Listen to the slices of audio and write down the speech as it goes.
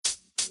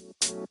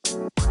Hi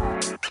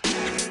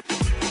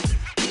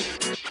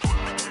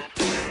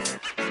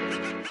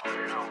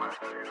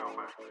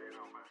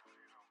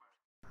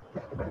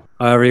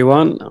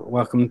everyone,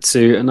 welcome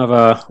to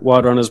another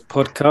Wild Runners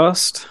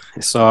podcast.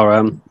 It's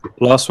our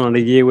last one of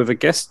the year with a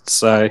guest,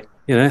 so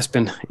it's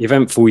been an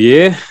eventful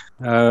year.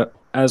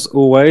 As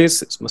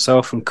always, it's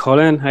myself and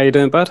Colin. How you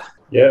doing, bud?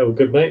 Yeah, all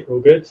good, mate.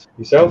 All good.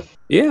 Yourself?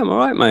 Yeah, I'm all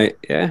right, mate.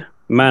 Yeah,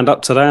 manned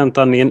up today and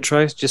done the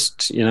intros.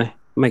 Just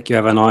make you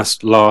have a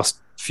nice last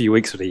few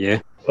weeks of the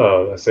year.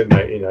 Oh, that's it,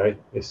 mate.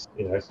 It's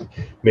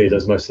me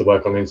does most of the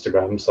work on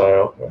Instagram,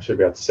 so I should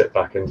be able to sit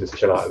back and just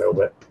chill out a little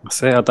bit.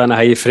 I don't know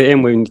how you fit it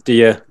in when you do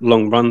your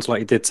long runs like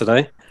you did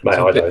today. Mate,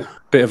 I don't.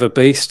 Bit of a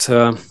beast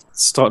to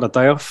start the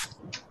day off.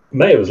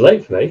 Mate, it was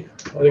late for me.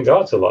 I didn't go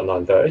out till like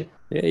 9:30.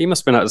 Yeah, you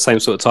must have been at the same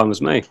sort of time as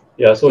me.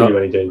 Yeah, I saw you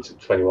only doing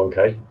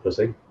 21k,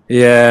 pussy.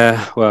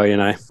 Yeah, well,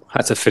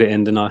 had to fit it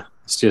in, didn't I?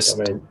 It's just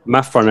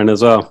math running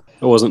as well.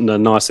 It wasn't the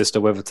nicest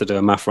of weather to do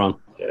a math run.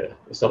 Yeah,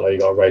 it's not like you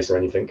got a race or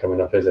anything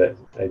coming up, is it?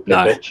 Hey, no.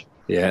 Bitch.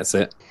 Yeah, that's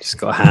it. Just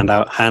got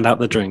to hand out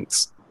the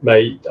drinks.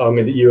 Mate,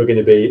 you are going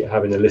to be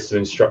having a list of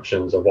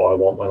instructions of what I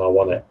want when I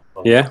want it.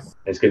 Yeah.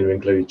 It's going to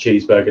include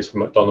cheeseburgers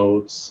from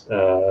McDonald's,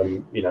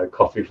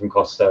 coffee from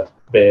Costa,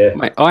 beer.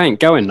 Mate, I ain't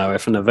going nowhere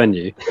from the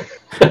venue.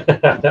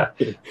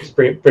 Just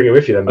bring it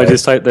with you then, mate. I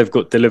just hope they've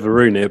got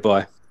Deliveroo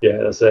nearby. Yeah,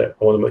 that's it.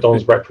 I want a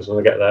McDonald's breakfast when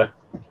I get there.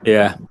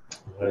 Yeah.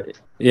 Right.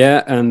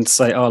 Yeah, and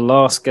say our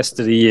last guest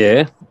of the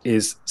year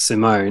is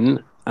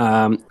Simone.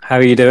 How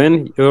are you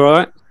doing? You all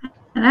right?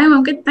 Hello,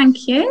 I'm good,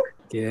 thank you.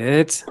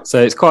 Good.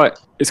 So it's quite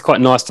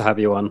nice to have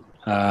you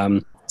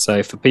on.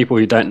 So for people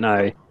who don't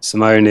know,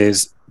 Simone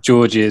is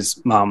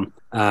George's mum,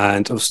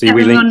 and obviously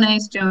everyone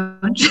knows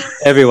George.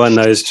 Everyone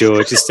knows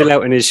George. He's still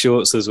out in his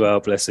shorts as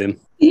well, bless him.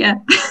 Yeah.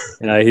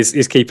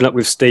 He's keeping up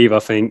with Steve. I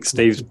think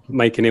Steve's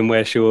making him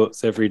wear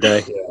shorts every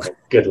day. Yeah,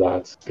 good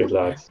lads.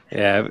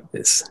 Yeah,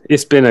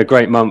 it's been a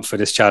great month for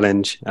this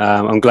challenge.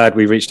 I'm glad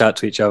we reached out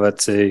to each other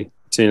to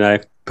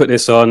put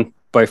this on.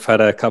 Both had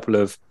a couple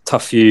of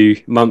tough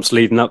few months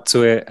leading up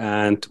to it,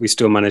 and we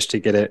still managed to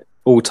get it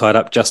all tied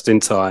up just in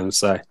time.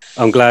 So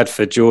I'm glad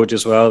for George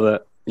as well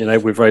that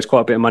we've raised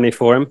quite a bit of money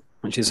for him,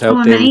 which has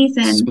helped him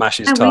smash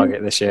his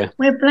target this year.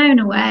 We're blown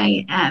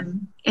away.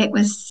 It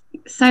was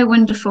so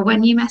wonderful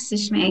when you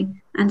messaged me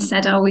and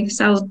said, "Oh, we've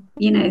sold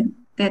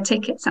their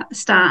tickets at the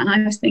start," and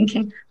I was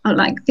thinking, "Oh,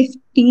 like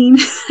 15."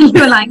 You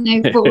were like,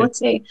 "No,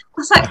 40." I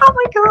was like, "Oh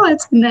my god!"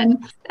 And then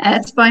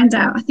to find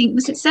out, I think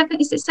is it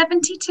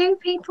 72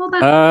 people?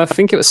 I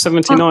think it was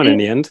 79 in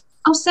the end.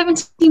 Oh,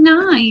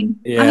 79.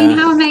 Yeah. I mean,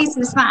 how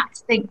amazing is that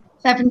to think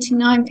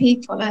 79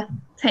 people are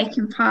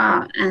taking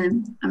part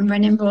and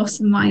running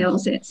Roarsome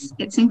miles?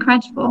 It's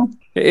incredible.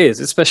 It is,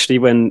 especially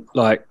when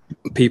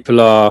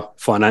people are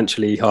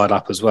financially hard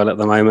up as well at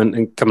the moment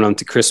and coming on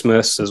to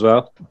Christmas as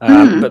well.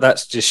 But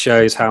that just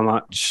shows how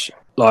much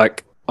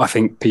I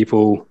think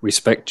people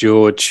respect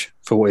George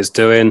for what he's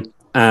doing,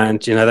 and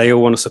they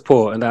all want to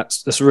support, and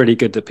that's really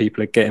good that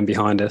people are getting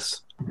behind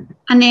us.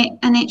 And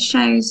it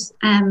shows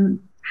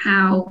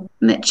how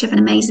much of an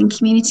amazing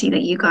community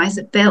that you guys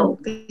have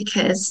built,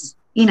 because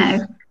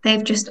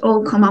they've just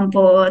all come on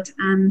board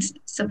and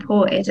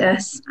supported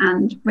us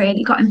and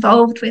really got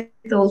involved with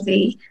all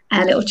the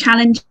little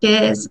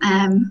challenges.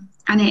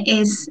 And it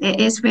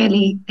is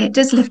really, it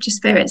does lift your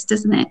spirits,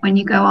 doesn't it, when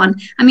you go on?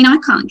 I mean, I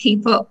can't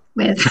keep up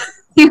with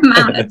the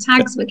amount of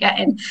tags we're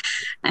getting.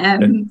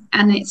 And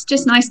it's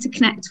just nice to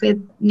connect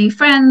with new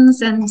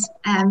friends. And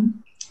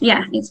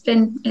it's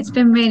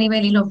been really,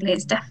 really lovely.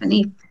 It's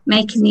definitely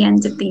making the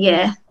end of the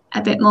year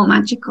a bit more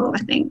magical, I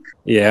think.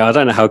 Yeah, I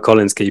don't know how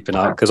Colin's keeping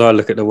up, because I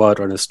look at the Wild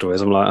Runners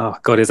stories. I'm like, oh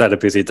God, he's had a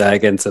busy day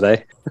again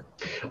today.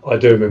 I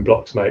do them in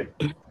blocks, mate.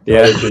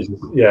 Yeah.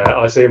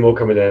 I see them all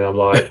coming in. I'm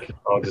like,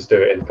 I'll just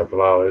do it in a couple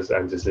of hours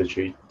and just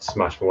literally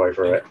smash my way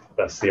through it.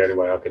 That's the only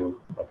way I can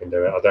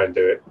do it. I don't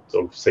do it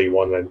sort of see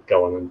one and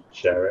go on and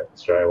share it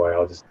straight away.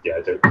 I'll just do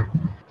it.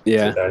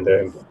 Yeah. Sit down and do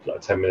it in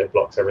 10-minute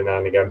blocks every now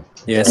and again.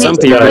 Yeah, some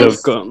people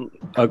have gone.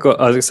 I was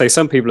gonna say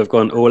some people have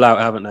gone all out,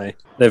 haven't they?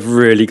 They've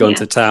really gone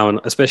to town,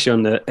 especially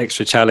on the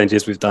extra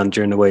challenges we've done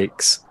during the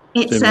weeks.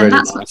 It's really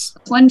that's nice.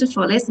 What's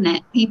wonderful, isn't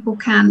it? People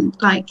can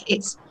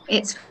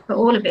it's for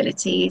all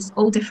abilities,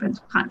 all different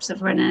types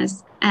of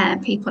runners.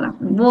 People have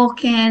been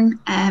walking.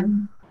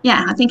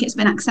 I think it's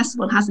been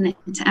accessible, hasn't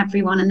it, to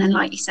everyone? And then,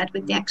 like you said,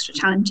 with the extra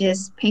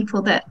challenges,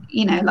 people that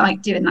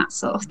like doing that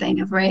sort of thing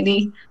have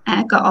really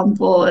got on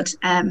board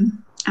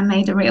and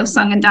made a real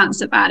song and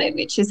dance about it,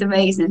 which is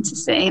amazing to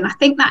see. And I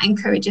think that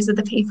encourages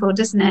other people,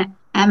 doesn't it?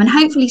 And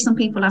hopefully some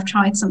people have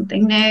tried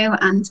something new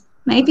and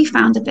maybe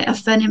found a bit of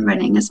fun in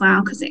running as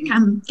well, because it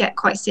can get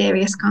quite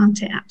serious,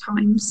 can't it, at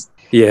times?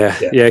 Yeah.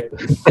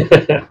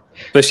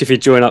 Especially if you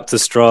join up to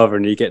Strava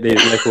and you get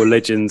these local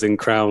legends and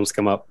crowns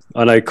come up.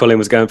 I know Colin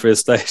was going through a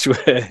stage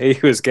where he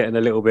was getting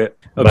a little bit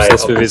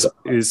obsessed with his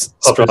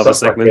Strava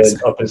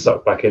segments. I've been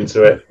sucked back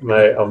into it,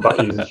 mate. I'm back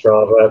using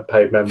Strava,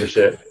 paid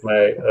membership,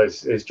 mate.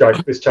 This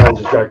challenge has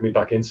dragged me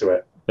back into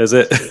it. Is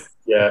it?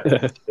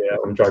 Yeah,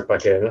 I'm dragged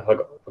back in. I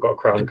got a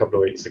crown a couple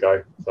of weeks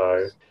ago.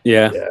 So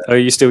yeah. Are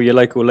you still your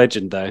local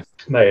legend though?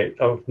 Mate,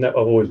 I've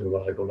always been a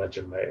local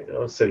legend, mate. That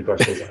was a silly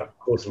question. Of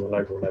course, I'm a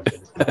local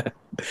legend.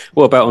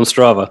 What about on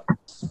Strava?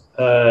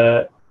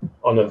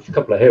 On a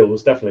couple of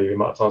hills, definitely the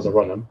amount of times I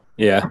run them.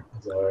 Yeah.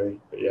 So,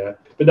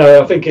 but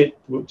no, I think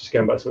just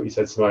going back to what you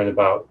said, Simone,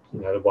 about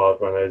the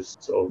wild runners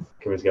sort of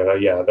coming together.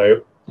 Yeah,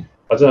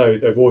 I don't know,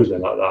 they've always been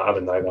like that,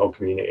 haven't they? The whole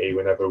community,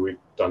 whenever we've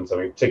done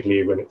something,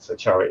 particularly when it's a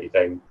charity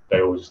thing,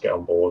 they all just get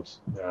on board,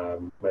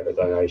 make their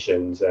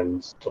donations,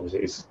 and obviously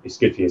it's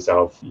good for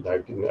yourself,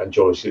 and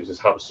George, it just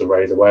helps to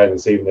raise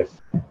awareness, even if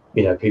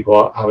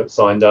people haven't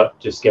signed up,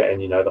 just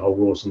getting the whole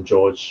Roarsome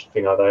George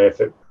thing out there. If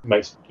it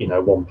makes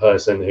one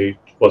person who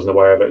wasn't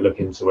aware of it look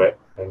into it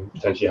and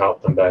potentially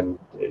help them, then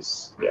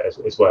it's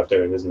worth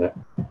doing, isn't it?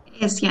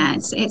 It is, yeah.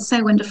 It's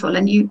so wonderful,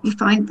 and you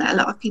find that a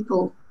lot of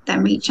people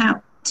then reach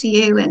out to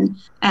you, and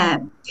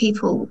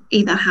people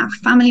either have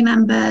family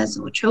members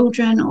or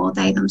children, or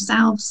they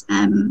themselves.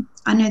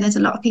 I know there's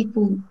a lot of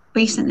people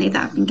recently that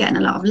have been getting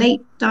a lot of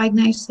late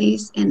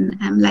diagnoses in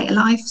later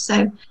life,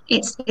 so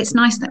it's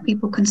nice that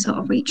people can sort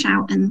of reach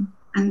out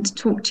and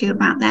talk to you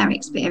about their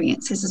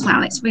experiences as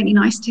well. It's really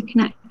nice to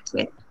connect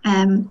with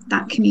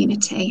that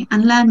community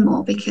and learn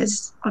more,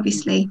 because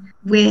obviously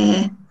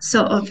we're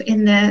sort of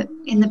in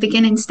the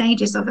beginning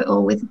stages of it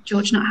all, with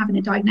George not having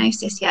a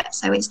diagnosis yet.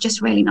 So it's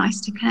just really nice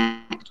to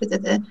connect with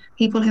other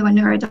people who are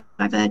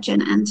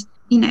neurodivergent and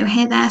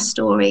hear their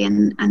story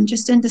and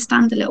just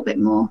understand a little bit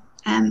more.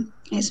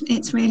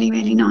 It's really,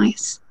 really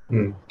nice.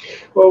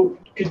 Well,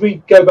 could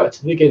we go back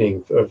to the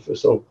beginning of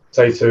sort of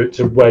say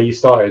to where you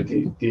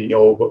started,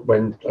 or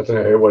when, I don't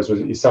know who it was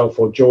it yourself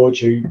or George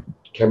who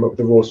came up with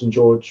the Roarsome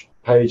George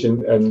page,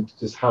 and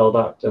just how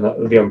that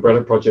and the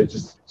umbrella project,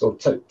 just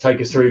sort of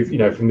take us through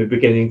from the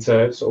beginning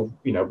to sort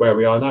of where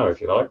we are now,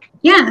 if you like.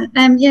 Yeah,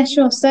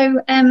 sure. So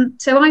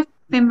I've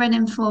been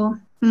running for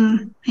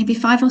maybe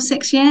 5 or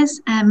 6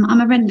 years.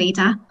 I'm a run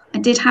leader. I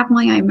did have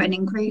my own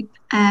running group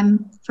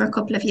for a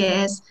couple of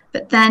years,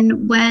 but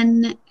then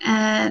when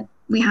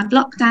we had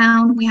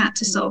lockdown, we had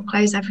to sort of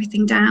close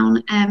everything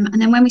down,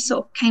 and then when we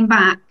sort of came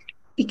back,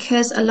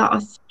 because a lot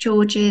of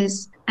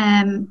George's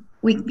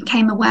we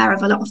became aware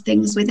of a lot of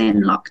things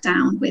within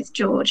lockdown with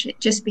George. It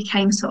just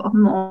became sort of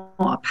more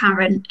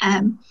apparent.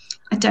 I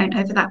don't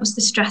know if that was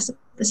the stress of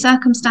the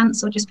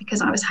circumstance or just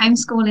because I was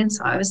homeschooling,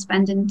 so I was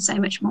spending so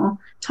much more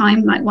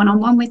time like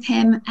one-on-one with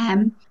him.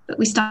 But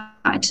we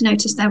started to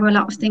notice there were a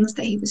lot of things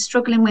that he was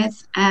struggling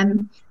with.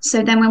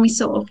 So then when we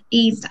sort of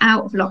eased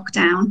out of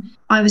lockdown,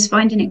 I was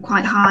finding it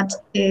quite hard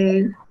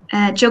to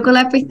juggle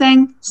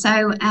everything.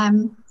 So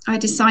I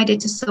decided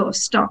to sort of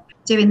stop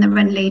doing the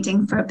run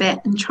leading for a bit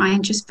and try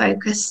and just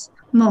focus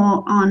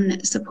more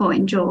on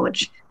supporting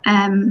George.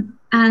 And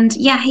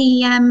yeah,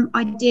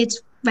 I did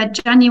Red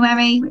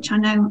January, which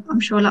I'm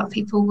sure a lot of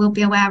people will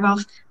be aware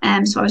of.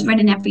 So I was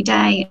running every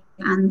day,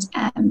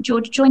 and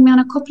George joined me on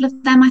a couple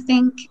of them, I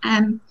think.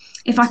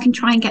 If I can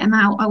try and get him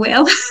out, I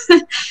will.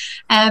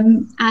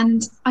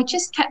 And I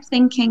just kept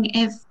thinking,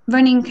 if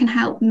running can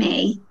help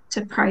me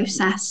to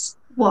process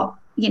what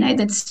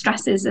the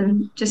stresses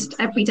and just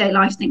everyday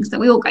life things that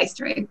we all go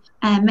through,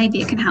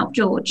 maybe it can help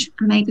George,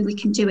 and maybe we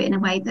can do it in a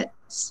way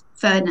that's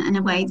fun and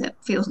a way that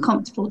feels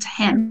comfortable to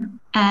him,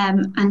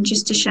 and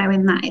just to show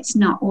him that it's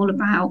not all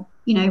about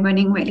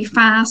running really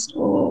fast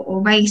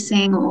or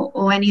racing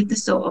or any of the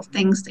sort of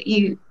things that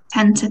you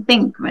tend to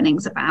think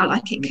running's about.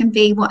 Like, it can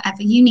be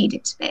whatever you need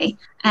it to be.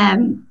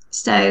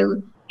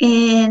 So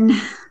in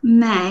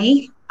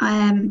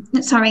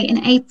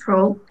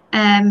April,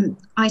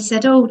 I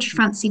said, do you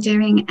fancy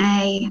doing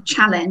a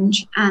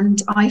challenge?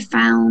 And I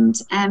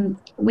found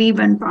We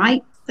Run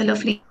Bright, the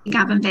lovely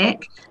Gavin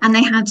Vick, and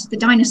they had the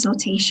dinosaur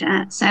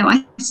t-shirt. So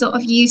I sort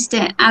of used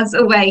it as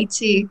a way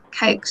to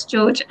coax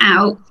George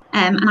out.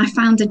 And I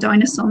found a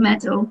dinosaur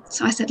medal.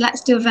 So I said,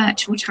 let's do a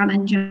virtual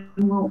challenge and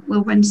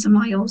we'll run some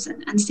miles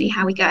and see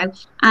how we go.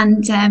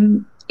 And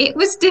it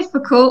was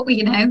difficult,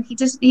 he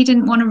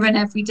didn't want to run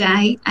every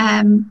day.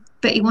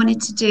 But he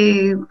wanted to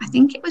do, I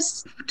think it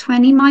was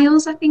 20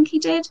 miles, I think he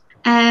did.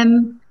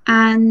 And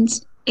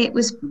it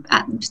was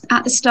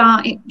at the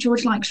start,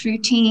 George likes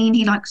routine.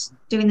 He likes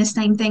doing the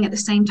same thing at the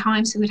same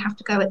time. So we'd have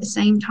to go at the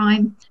same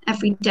time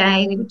every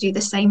day. We would do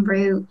the same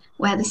route,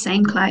 wear the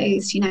same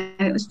clothes.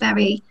 It was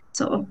very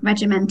sort of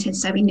regimented,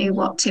 so we knew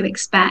what to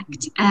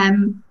expect.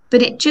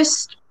 But it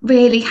just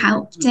really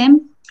helped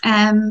him.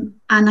 And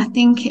I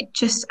think it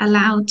just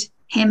allowed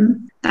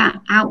him that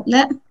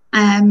outlet.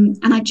 And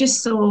I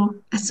just saw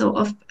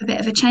a bit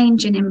of a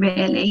change in him,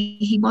 really.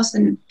 He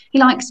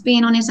likes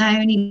being on his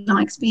own, he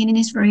likes being in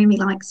his room, he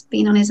likes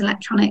being on his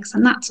electronics,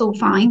 and that's all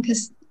fine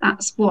because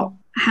that's what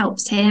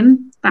helps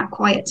him, that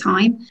quiet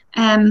time.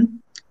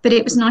 But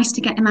it was nice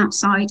to get him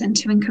outside and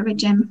to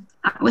encourage him.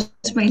 That was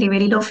really,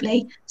 really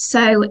lovely.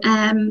 So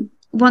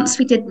once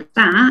we did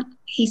that,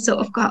 he sort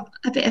of got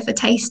a bit of a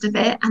taste of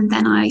it, and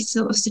then I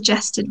sort of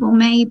suggested, well,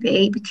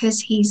 maybe because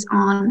he's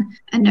on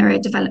a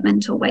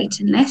neurodevelopmental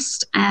waiting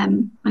list,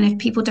 and if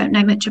people don't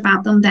know much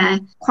about them, they're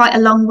quite a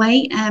long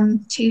wait,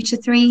 2 to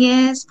 3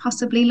 years,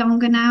 possibly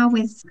longer now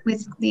with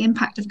the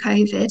impact of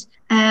COVID.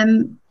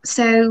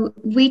 So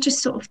we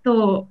just sort of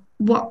thought,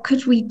 what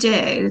could we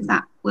do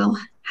that will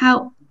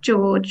help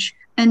George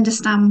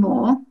understand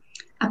more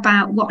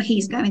about what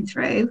he's going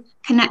through,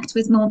 connect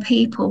with more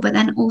people, but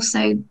then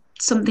also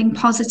something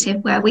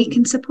positive where we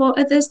can support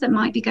others that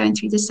might be going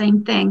through the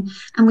same thing.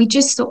 And we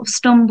just sort of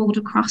stumbled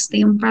across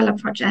the Umbrella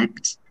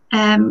Project,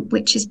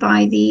 which is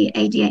by the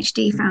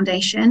ADHD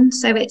Foundation.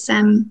 So it's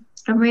a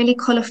really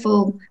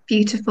colourful,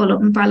 beautiful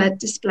umbrella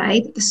display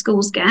that the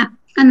schools get.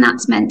 And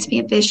that's meant to be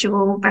a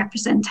visual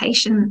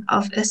representation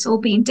of us all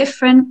being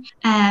different.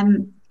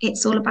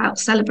 It's all about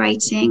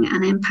celebrating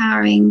and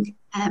empowering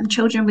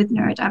children with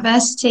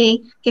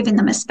neurodiversity, giving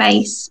them a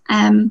space.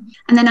 And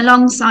then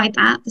alongside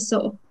that, the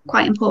sort of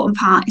quite important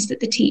part is that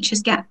the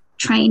teachers get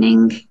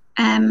training,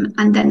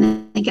 and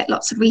then they get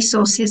lots of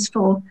resources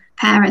for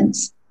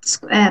parents,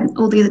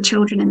 all the other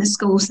children in the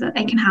school, so that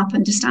they can help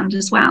understand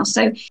as well.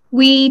 So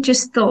we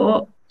just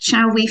thought,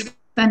 shall we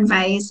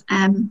fundraise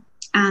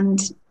and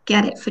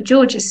get it for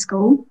George's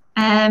school?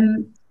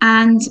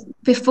 And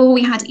before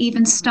we had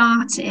even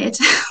started,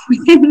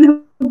 within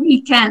the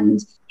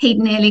weekend, he'd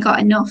nearly got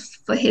enough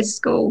for his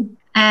school,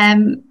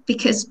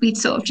 because we'd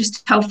sort of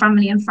just told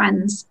family and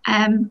friends.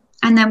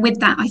 And then with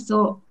that, I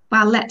thought,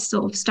 well, let's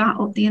sort of start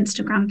up the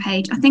Instagram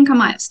page. I think I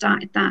might have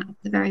started that at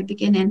the very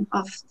beginning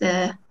of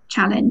the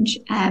challenge,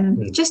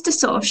 just to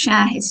sort of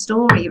share his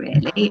story,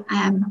 really,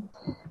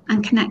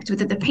 and connect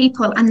with other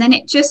people. And then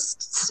it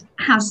just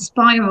has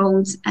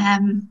spiraled.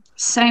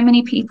 So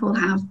many people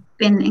have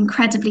been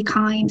incredibly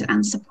kind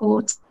and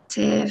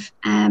supportive.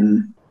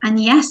 And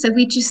yeah, so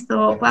we just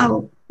thought,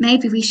 well,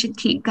 maybe we should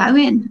keep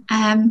going.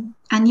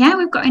 And yeah,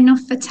 we've got enough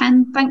for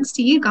 10, thanks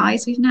to you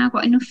guys, we've now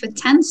got enough for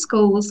 10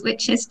 schools,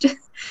 which is just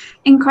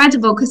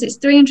incredible, because it's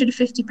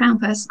 £350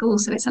 per school,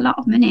 so it's a lot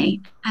of money.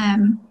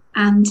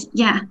 And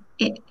yeah,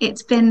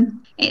 it's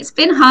been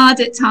hard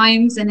at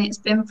times, and it's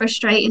been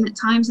frustrating at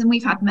times, and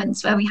we've had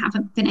months where we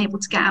haven't been able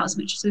to get out as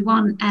much as we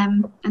want,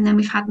 and then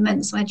we've had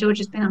months where George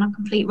has been on a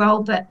complete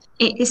roll, but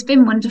it's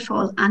been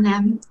wonderful,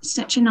 and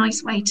such a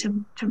nice way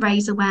to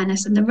raise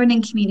awareness, and the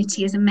running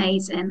community is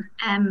amazing,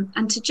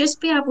 and to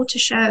just be able to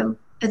show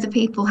other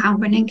people how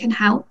running can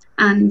help,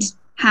 and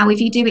how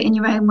if you do it in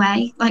your own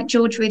way, like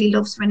George really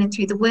loves running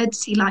through the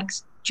woods, he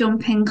likes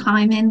jumping,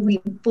 climbing, we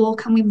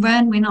walk and we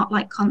run, we're not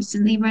like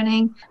constantly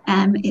running.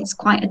 It's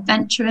quite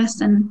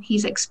adventurous, and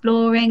he's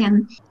exploring,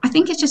 and I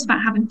think it's just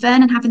about having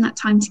fun and having that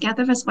time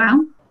together as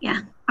well. Yeah,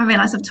 I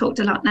realise I've talked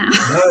a lot now.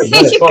 No,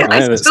 it's fine.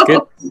 No, that's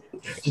good.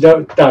 You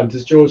know, Dan,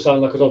 does George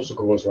sound like an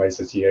obstacle course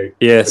racer to you?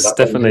 Yes,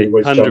 definitely,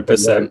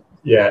 100%.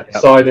 Yeah,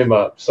 yep. Sign him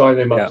up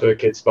to a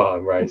kids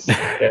Spartan race.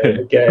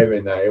 Get him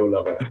in there, he'll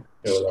love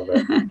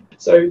it.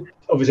 So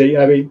obviously,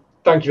 I mean,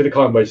 thank you for the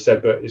kind words you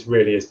said, but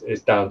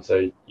it's down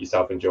to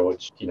yourself and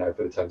George, you know,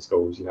 for the 10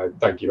 schools. You know,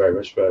 thank you very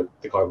much for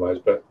the kind words,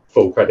 but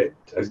full credit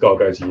has got to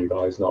go to you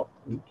guys, not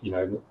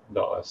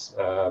us.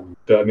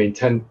 But I mean,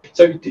 10.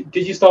 So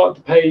did you start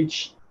the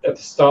page at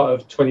the start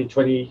of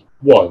 2021?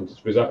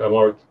 Was that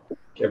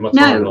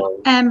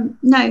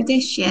no,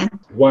 this year.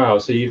 Wow,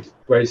 so you've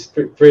raised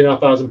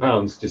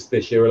 £3,500 just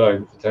this year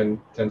alone for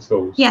 10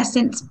 schools? Yeah,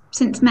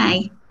 since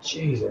May.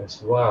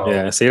 Jesus, wow.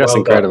 Yeah, see, that's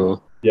incredible.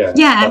 Done.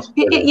 Yeah,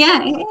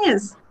 it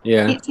is.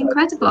 Yeah, it's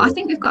incredible. I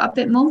think we've got a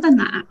bit more than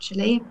that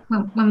actually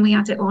when we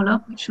add it all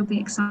up, which will be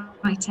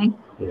exciting.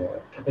 Yeah,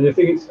 and the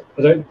thing is,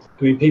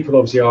 people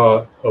obviously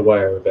are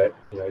aware of it,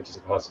 you know,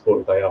 just how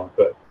supportive they are,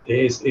 but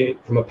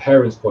it from a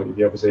parent's point of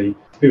view, obviously,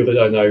 people that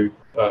don't know,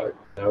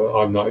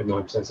 I'm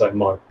 99% saying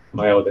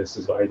my eldest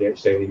has got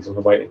ADHD and he's on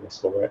the waiting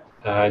list for it,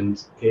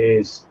 and it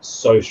is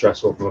so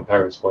stressful from a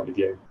parent's point of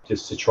view,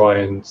 just to try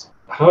and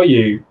how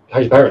you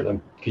parent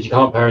them, because you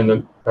can't parent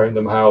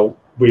them how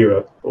we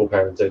were all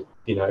parented,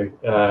 you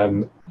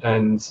know,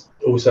 and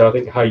also I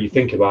think how you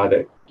think about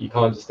it, you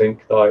can't just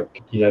think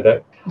like, you know,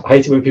 that I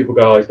hate it when people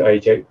go, I've got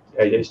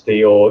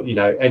ADHD or, you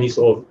know, any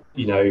sort of,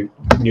 you know,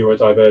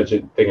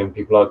 neurodivergent thing, and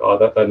people are like,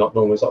 oh, they're not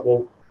normal. It's like,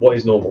 well, what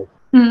is normal?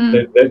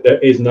 There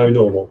is no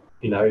normal,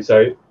 you know,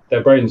 so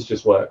their brains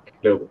just work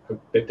a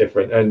bit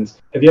different. And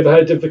have you ever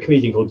heard of a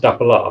comedian called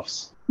Dapper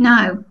Laughs?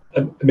 No.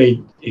 I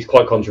mean, he's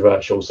quite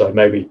controversial, so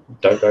maybe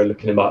don't go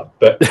looking him up.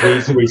 But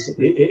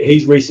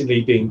he's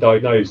recently been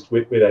diagnosed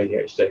with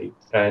ADHD.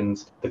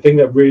 And the thing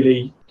that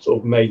really sort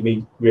of made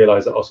me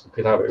realise that Oscar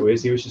could have it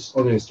was he was just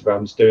on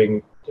Instagram just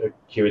doing a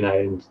Q&A,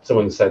 and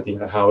someone said, you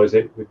know, how are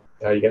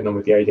you getting on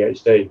with the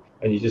ADHD?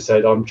 And he just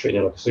said, I'm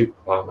treating it like a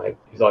superpower, mate.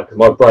 He's like,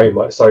 my brain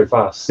works so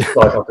fast,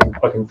 like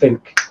I can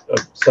think of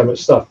so much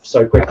stuff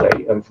so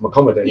quickly, and from a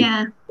comedy,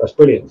 that's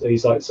brilliant. And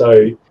he's like, so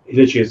he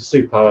literally is a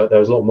superpower. There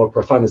was a lot more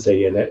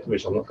profanity in it,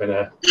 which I'm not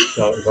gonna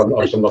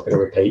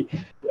repeat.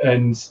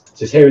 And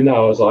just hearing that, I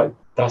was like,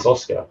 that's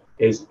Oscar.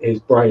 his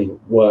brain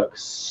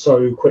works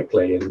so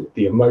quickly, and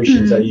the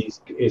emotions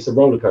it's a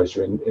roller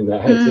coaster in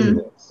their heads, isn't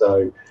it?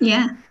 So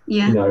yeah,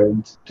 you know,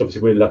 and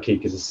obviously we're lucky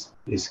because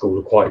his school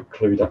are quite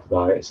clued up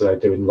about it, so they're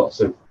doing lots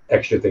of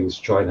extra things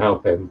to try and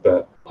help him.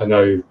 But I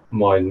know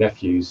my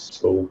nephew's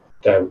school,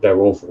 they're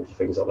awful for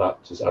things like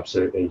that, just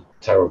absolutely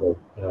terrible.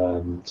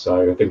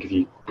 So I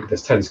think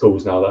there's 10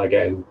 schools now that are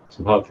getting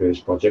some help through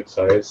this project,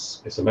 so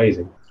it's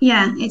amazing.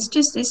 Yeah, it's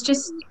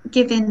just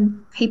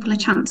giving people a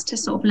chance to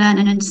sort of learn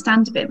and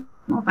understand a bit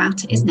more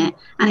about it, isn't it?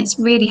 And it's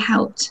really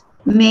helped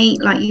me,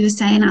 like you were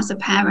saying, as a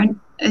parent,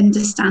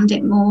 understand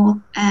it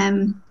more,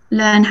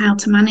 learn how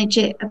to manage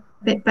it a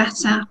bit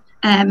better.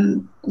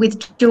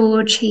 With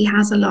George, he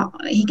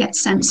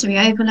gets sensory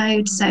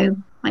overload, so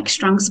like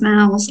strong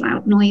smells,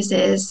 loud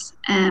noises,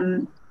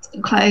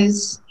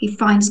 clothes. He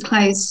finds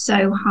clothes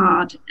so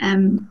hard.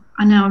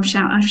 I know I'm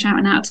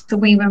shouting out to the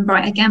wee room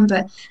bright again,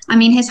 but I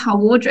mean his whole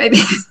wardrobe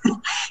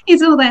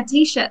is all their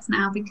t-shirts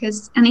now,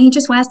 and he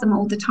just wears them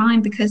all the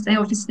time because they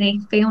obviously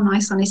feel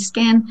nice on his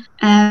skin.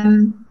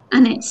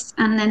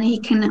 And then he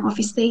can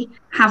obviously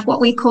have what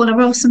we call a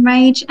roarsome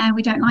rage, and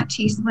we don't like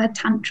to use the word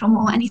tantrum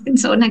or anything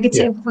sort of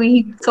negative. Yeah.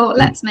 We thought,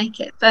 let's make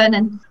it fun,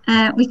 and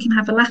we can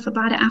have a laugh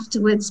about it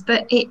afterwards.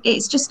 But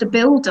it's just a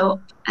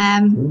build-up,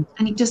 and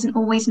he doesn't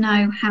always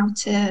know how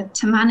to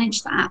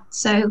manage that.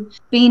 So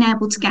being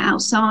able to get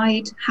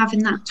outside,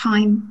 having that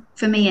time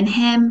for me and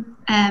him,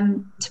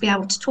 to be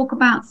able to talk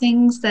about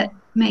things that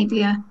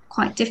maybe are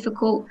quite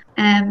difficult,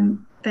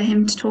 for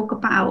him to talk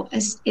about,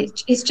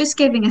 it's just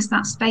giving us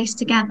that space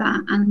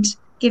together and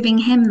giving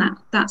him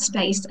that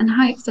space, and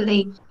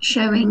hopefully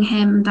showing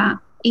him that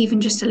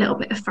even just a little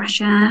bit of fresh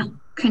air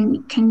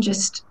can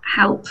just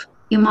help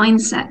your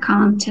mindset,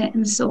 can't it,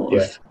 and sort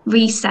of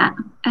reset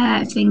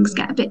if things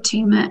get a bit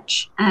too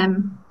much,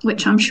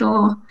 which I'm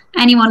sure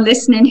anyone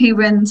listening who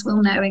runs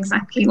will know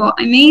exactly what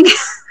I mean.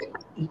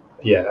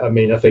 Yeah, I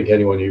mean, I think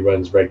anyone who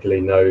runs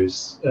regularly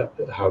knows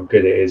how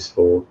good it is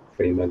for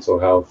your mental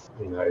health.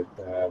 You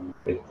know,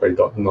 you've probably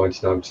got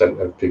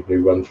 99% of people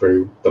who run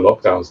through the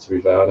lockdowns, to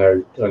be fair. I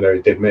know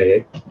it did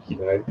me. You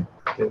know,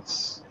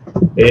 it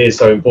is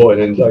so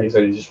important, and like you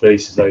said, it just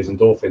releases those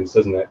endorphins,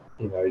 doesn't it?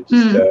 You know,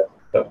 just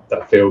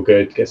that feel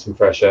good, get some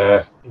fresh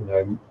air, you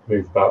know,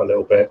 move about a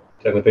little bit.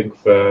 And I think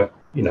for,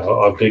 you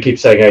know, I'm going to keep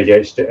saying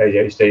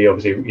ADHD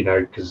obviously, you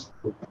know, because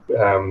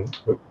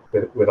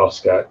with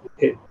Oscar,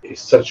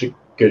 it's such a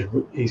good,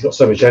 he's got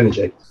so much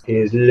energy. He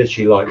is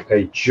literally like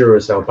a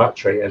Duracell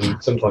battery,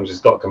 and sometimes it's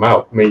got to come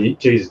out. I mean,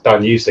 Jesus,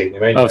 Dan, you've seen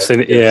him, ain't you? I've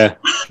seen it,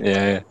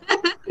 yeah.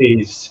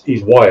 He's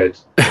wired,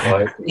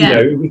 like, you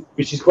know,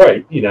 which is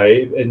great, you know,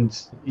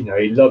 and, you know,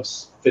 he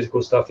loves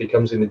physical stuff. He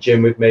comes in the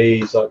gym with me.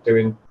 He's like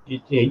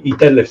he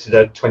deadlifted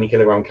a 20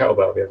 kilogram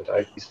kettlebell the other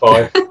day. He's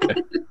 5.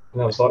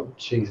 And I was like,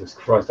 Jesus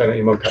Christ, don't let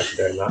your mum catch you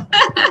doing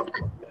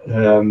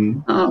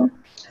that.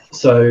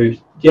 So,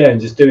 yeah,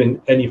 and just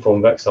doing any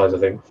form of exercise, I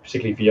think,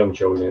 particularly for young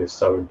children, is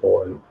so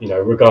important. You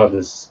know,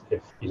 regardless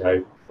if, you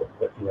know,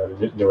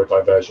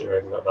 neurodivergent or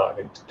anything like that, I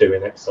think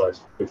doing exercise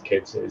with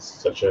kids is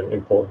such an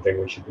important thing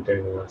we should be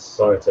doing in our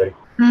society.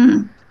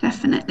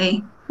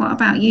 Definitely. What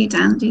about you,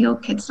 Dan? Do your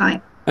kids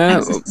like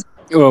exercise?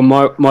 Well,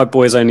 my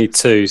boy's only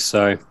 2,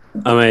 so,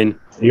 I mean...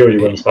 He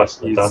already runs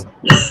faster than Dan.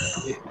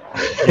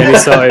 He only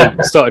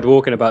started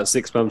walking about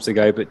 6 months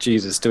ago, but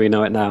Jesus, do we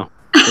know it now?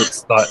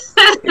 It's like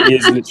he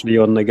is literally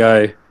on the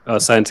go. I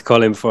was saying to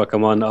Colin before I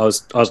come on, I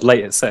was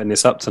late at setting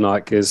this up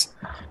tonight because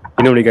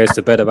he normally goes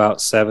to bed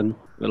about 7.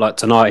 But like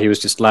tonight, he was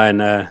just laying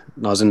there,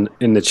 and I was in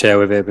the chair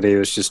with him, but he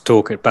was just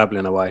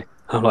babbling away.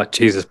 I'm like,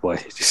 Jesus, boy,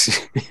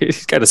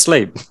 just go to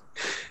sleep.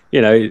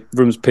 You know,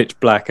 room's pitch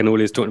black, and all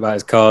he's talking about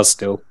is cars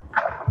still.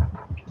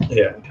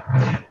 Yeah.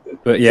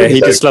 But yeah, he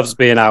just loves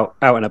being out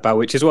and about,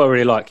 which is what I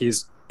really like.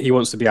 He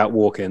wants to be out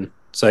walking.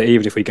 So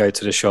even if we go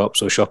to the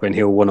shops or shopping,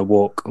 he'll want to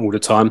walk all the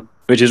time,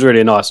 which is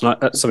really nice. And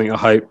that's something I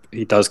hope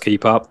he does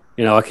keep up.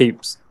 You know, I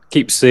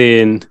keep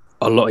seeing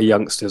a lot of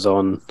youngsters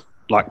on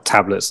like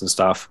tablets and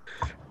stuff.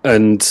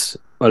 And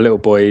my little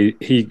boy,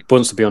 he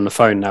wants to be on the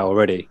phone now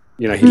already.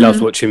 You know, he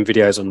loves watching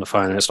videos on the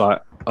phone. And it's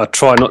like, I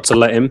try not to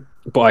let him,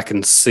 but I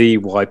can see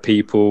why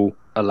people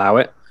allow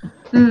it.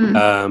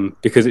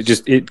 Because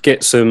it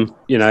gets them,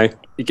 you know,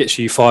 it gets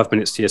you 5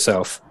 minutes to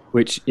yourself,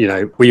 which, you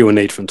know, we all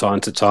need from time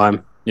to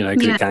time. You know,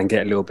 because it can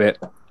get a little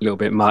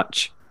bit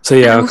much. So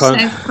yeah, and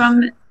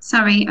also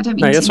sorry, I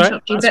don't mean to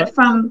interrupt you, but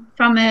from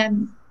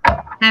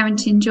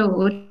parenting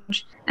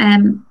George,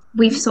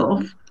 we've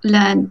sort of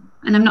learned,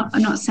 and I'm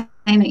not saying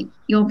that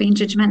you're being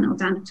judgmental,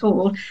 Dan, at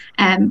all,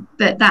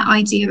 but that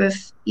idea of,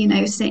 you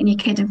know, sitting your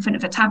kid in front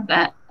of a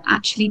tablet,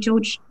 actually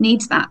George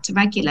needs that to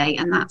regulate,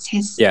 and that's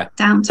his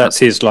downtime. That's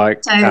his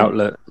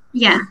outlet.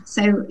 Yeah,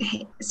 so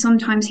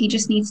sometimes he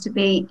just needs to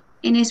be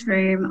in his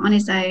room on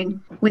his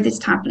own with his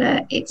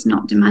tablet. It's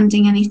not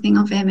demanding anything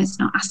of him, it's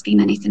not asking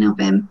anything of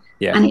him,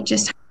 and it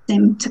just helps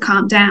him to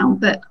calm down.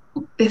 But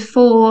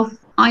before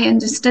I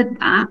understood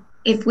that,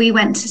 if we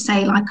went to,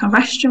 say, like a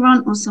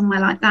restaurant or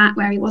somewhere like that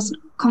where he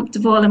wasn't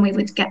comfortable and we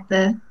would get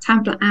the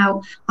tablet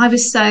out, I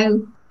was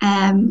so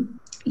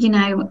you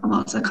know,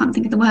 I can't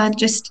think of the word,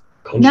 just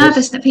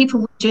nervous that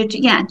people were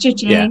judging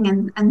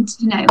and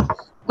you know,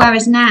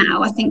 whereas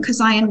now I think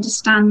because I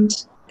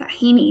understand that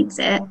he needs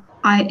it,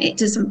 it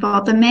doesn't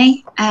bother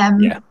me.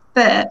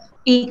 But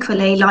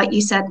equally, like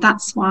you said,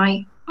 that's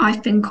why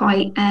I've been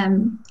quite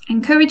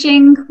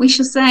encouraging, we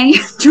shall say,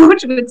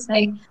 George would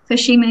say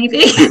pushy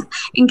maybe,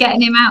 in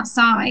getting him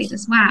outside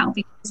as well,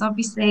 because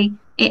obviously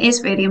it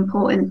is really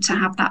important to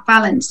have that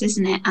balance,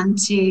 isn't it? And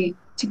to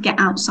get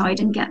outside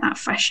and get that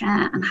fresh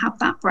air and have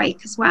that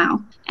break as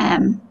well.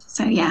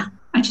 So yeah,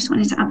 I just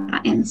wanted to add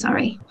that in,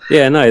 sorry.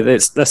 Yeah, no,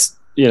 that's,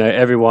 you know,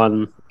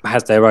 everyone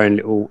has their own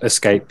little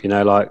escape, you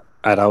know, like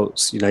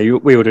adults, you know,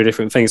 we all do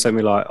different things.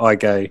 Something like I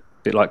go, a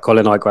bit like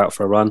Colin, I go out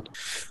for a run.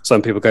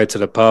 Some people go to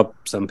the pub,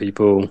 some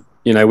people,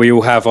 you know, we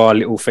all have our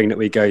little thing that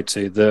we go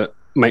to that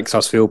makes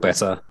us feel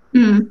better.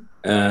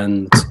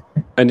 And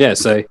yeah,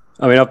 so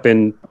I mean, I've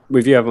been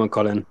with you, haven't I,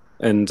 Colin?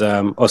 And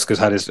Oscar's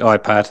had his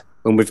iPad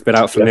when we've been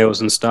out for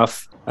meals and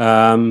stuff.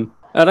 I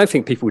don't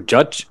think people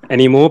judge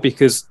anymore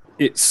because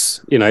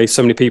it's, you know,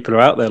 so many people are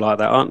out there like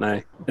that, aren't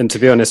they? And to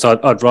be honest,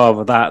 I'd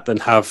rather that than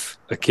have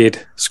a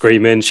kid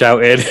screaming,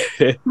 shouting,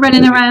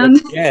 running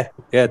around. Yeah,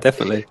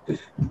 definitely.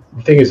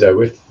 The thing is, though,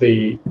 with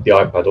the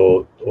iPad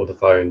or the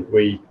phone,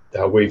 we've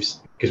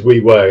because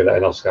we were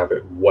letting Oscar have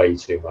it way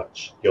too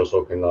much. You're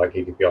talking like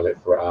he could be on it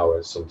for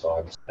hours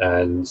sometimes,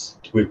 and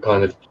we've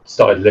kind of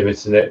started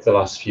limiting it the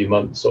last few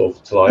months, sort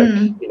of to like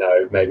you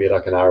know, maybe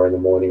like an hour in the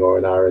morning or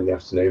an hour in the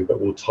afternoon.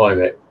 But we'll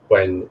time it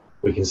when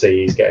we can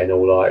see he's getting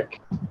all like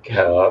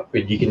up.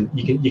 But you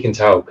can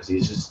tell because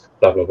he's just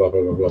blah blah blah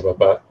blah blah blah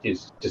blah.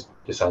 He's just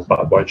sounds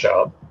bad, won't shut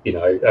up, you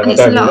know. And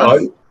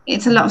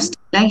it's a lot of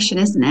stimulation,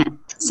 isn't it?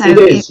 So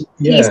if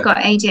he's got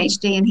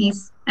ADHD and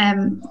he's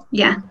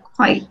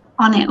quite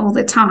on it all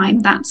the time,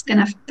 that's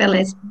going to fill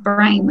his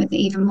brain with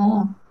even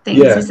more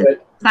things.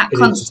 That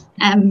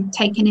constant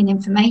taking in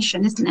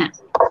information, isn't it?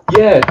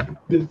 Yeah,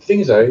 the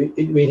thing is though,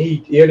 I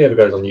mean, he only ever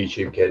goes on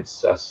YouTube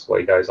Kids. That's what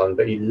he goes on.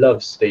 But he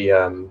loves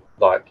the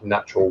like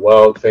natural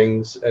world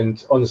things.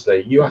 And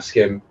honestly, you ask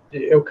him,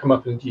 he'll come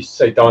up and you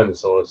say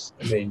dinosaurs.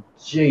 I mean,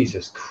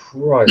 Jesus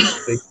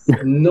Christ,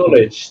 the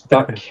knowledge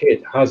that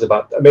kid has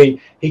about. I mean,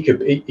 he could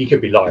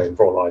be lying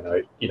for all I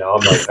know. You know,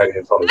 I'm not a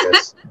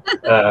paleontologist,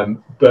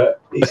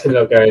 but he's coming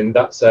up going,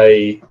 that's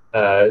a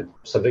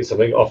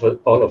something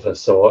off a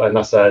saw, and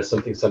that's a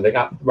something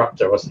at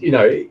raptor. Or, you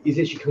know, he's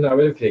literally coming out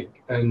with everything,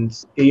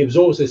 and he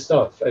absorbs his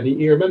stuff and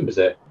he remembers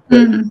it.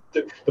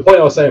 The point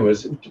I was saying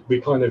was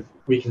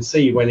we can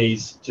see when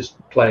he's just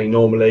playing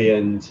normally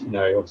and, you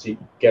know, obviously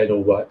getting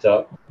all worked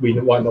up. We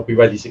might not be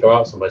ready to go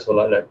out somewhere, so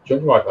we're like, look, do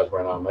you want your iPad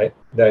right now, mate?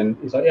 Then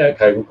he's like, yeah,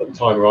 okay, we'll put the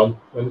timer on.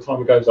 When the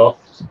timer goes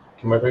off, just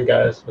come over and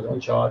get us, put it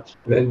on charge.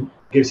 And then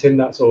gives him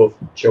that sort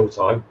of chill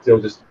time.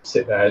 He'll just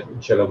sit there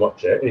and chill and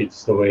watch it.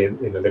 He's normally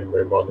in the living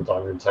room or on the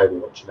dining room table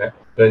watching it.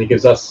 But then he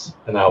gives us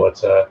an hour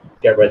to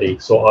get ready,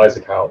 sort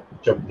Isaac out,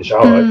 jump in the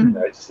shower, you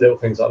know, just little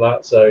things like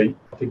that. So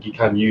I think you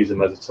can use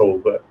them as a tool,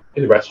 but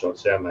in the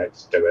restaurants, yeah, mate,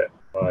 just do it.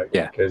 Right?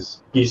 Yeah.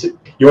 Because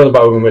you're on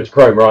about when we went to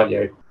Chrome, aren't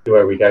you?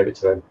 Where we gave it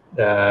to them.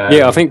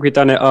 Yeah, I think we've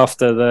done it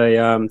after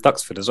the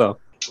Duxford as well.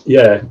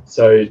 Yeah,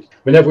 so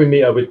whenever we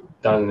meet up with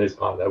Dan and his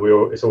partner,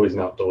 it's always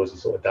an outdoorsy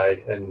sort of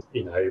day, and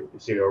you know,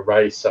 it's either a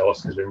race. So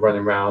Oscar's been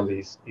running around,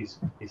 he's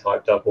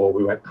hyped up, or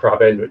we went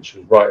crabbing, which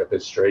was right up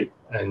his street,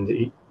 and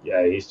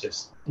he's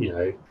just, you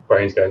know,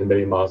 brain's going a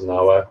million miles an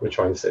hour. We're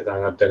trying to sit down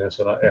and have dinner,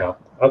 so like, yeah,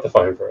 have the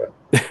phone for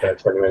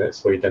 20 minutes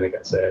before your dinner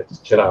gets here,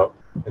 just chill out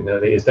and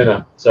eat his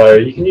dinner. So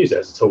you can use it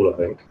as a tool, I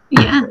think.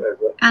 Yeah,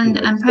 and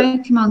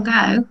Pokemon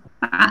Go,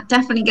 that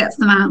definitely gets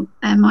them out.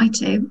 My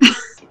two.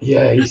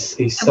 Yeah, he's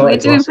we're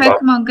doing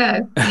Pokemon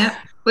Go. Yeah.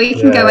 Well, you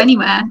can go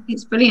anywhere.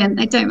 It's brilliant.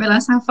 They don't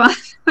realise how far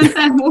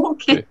they're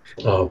walking.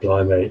 Oh,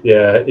 blimey.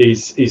 Yeah,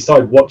 he's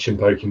started watching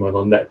Pokemon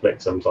on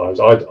Netflix sometimes.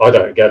 I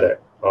don't get it.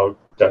 I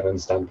don't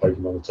understand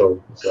Pokemon at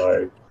all.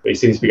 So he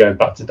seems to be going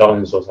back to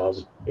dinosaurs now.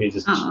 He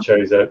just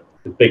chose the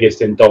biggest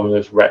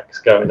Indominus Rex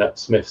going at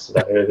Smith's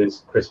at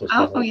his Christmas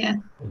party. Oh, yeah.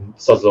 And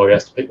Suzzlor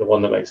has to pick the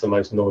one that makes the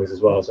most noise as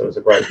well. So it was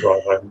a great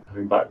drive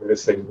home back with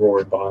this thing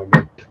roaring behind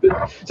me.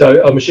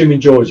 So I'm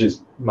assuming George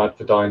is mad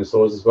for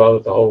dinosaurs as well.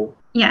 The whole.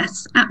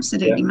 Yes,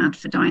 absolutely mad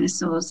for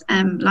dinosaurs.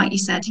 Like you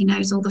said, he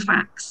knows all the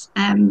facts.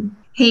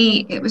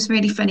 It was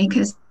really funny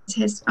because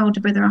his older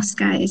brother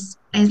Oscar is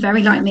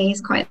very like me.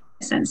 He's quite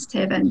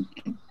sensitive and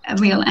a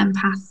real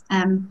empath.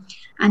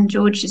 And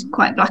George is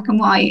quite black and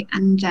white.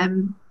 And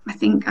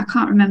I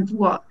can't remember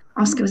what.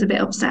 Oscar was a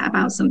bit upset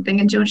about something,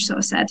 and George sort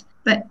of said,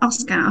 "But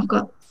Oscar, I've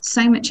got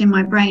so much in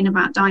my brain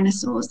about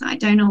dinosaurs that I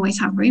don't always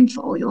have room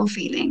for all your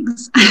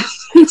feelings."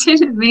 He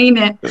didn't mean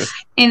it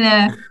in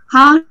a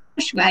harsh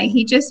way.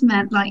 He just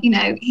meant, like, you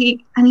know, he's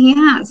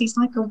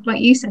like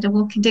like you said, a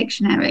walking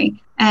dictionary.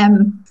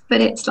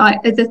 But it's like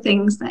other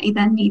things that he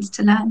then needs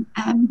to learn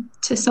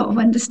to sort of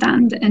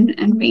understand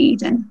and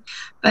read.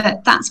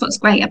 But that's what's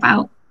great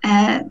about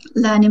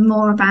learning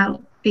more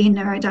about being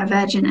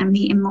neurodivergent and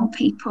meeting more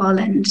people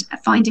and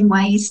finding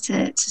ways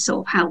to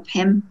sort of help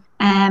him.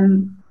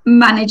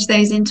 manage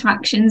those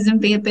interactions and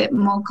be a bit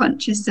more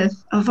conscious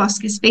of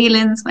Oscar's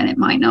feelings when it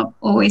might not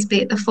always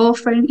be at the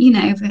forefront, you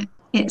know. But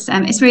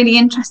it's really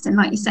interesting,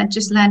 like you said,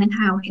 just learning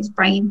how his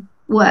brain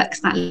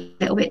works that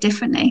little bit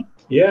differently.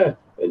 Yeah,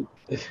 and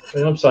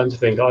I'm starting to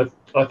think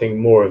I think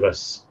more of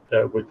us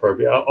would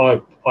probably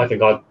I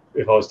think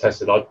if I was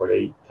tested, I'd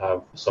probably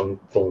have some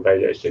form of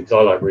ADHD because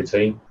I like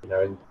routine, you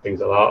know, and things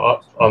like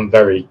that. I'm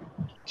very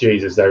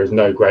Jesus. There is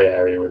no grey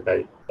area with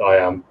me. I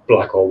am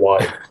black or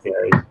white. You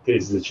know, it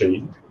is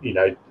literally. You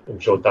know, I'm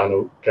sure Dan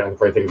will go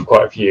through things.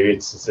 Quite a few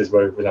instances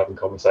where we've been having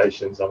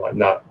conversations. I'm like,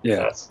 no,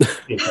 that's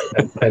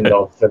end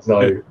of. There's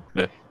no,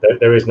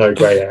 there is no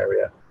grey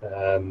area,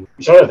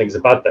 which I don't think is a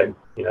bad thing.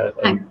 You know,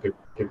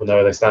 people know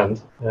where they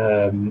stand.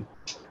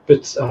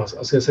 But I was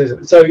going to say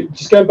something. So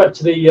just going back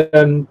to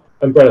the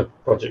umbrella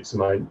project,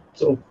 Simone.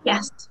 Sort of,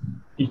 yes.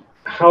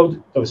 How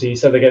obviously you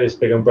said they get this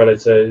big umbrella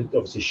to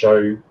obviously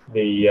show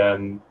the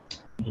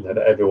you know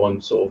that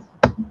everyone sort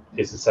of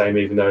is the same,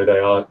 even though they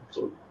are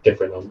sort of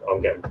different.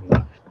 I'm getting from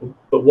that.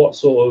 But what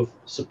sort of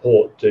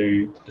support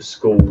do the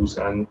schools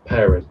and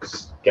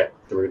parents get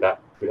through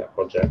that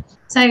project?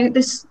 So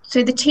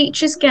the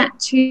teachers get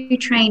 2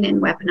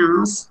 training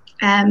webinars,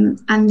 and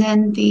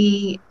then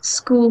the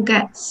school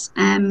gets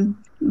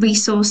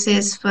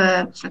resources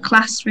for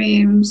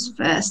classrooms,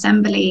 for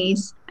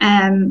assemblies,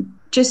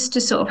 just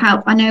to sort of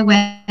help. I know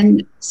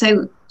when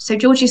so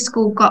George's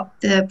school got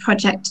the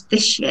project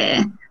this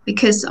year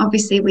because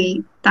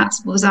obviously that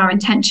was our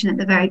intention at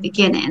the very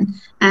beginning,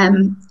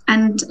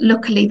 and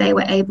luckily they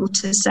were able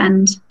to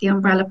send the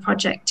umbrella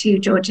project to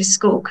George's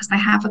school because they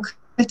have a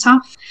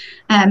cut-off,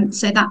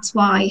 so that's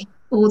why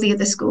all the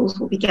other schools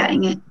will be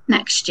getting it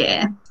next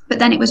year. But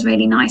then it was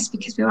really nice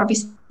because we were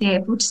obviously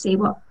able to see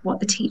what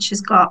the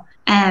teachers got,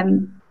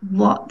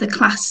 what the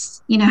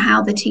class, you know,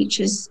 how the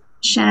teachers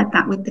shared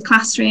that with the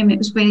classroom. It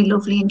was really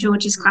lovely. In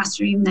George's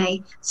classroom,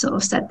 they sort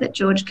of said that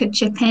George could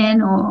chip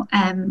in or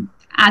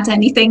add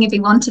anything if he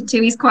wanted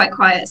to. He's quite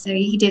quiet, so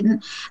he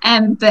didn't.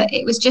 But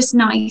it was just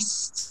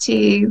nice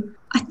to,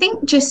 I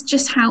think,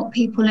 just help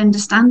people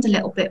understand a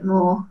little bit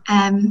more,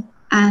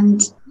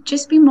 and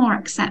just be more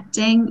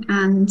accepting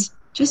and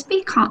just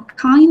be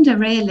kinder,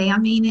 really. I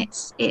mean,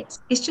 it's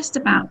just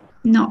about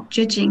not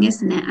judging,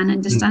 isn't it, and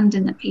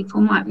understanding that people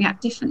might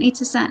react differently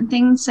to certain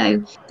things. So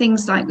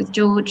things like with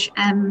George,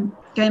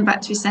 going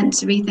back to his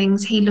sensory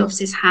things, he loves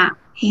his hat.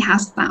 He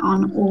has that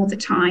on all the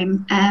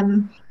time,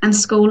 and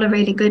school are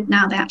really good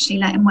now. They actually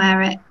let him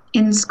wear it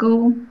in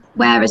school,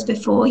 whereas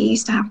before he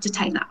used to have to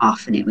take that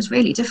off, and it was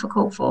really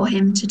difficult for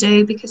him to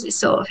do because it's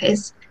sort of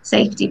his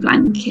safety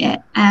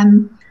blanket.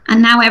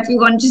 And now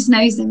everyone just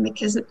knows him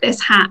because of this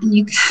hat, and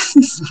you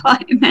can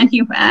spot him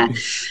anywhere.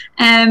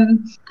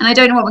 And I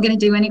don't know what we're going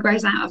to do when he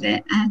grows out of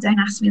it. Don't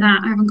ask me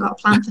that. I haven't got a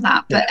plan for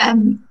that. But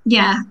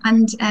yeah,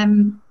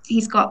 and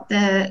he's got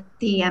the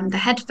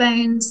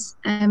headphones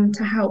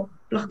to help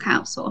block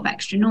out sort of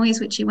extra noise,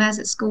 which he wears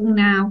at school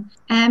now.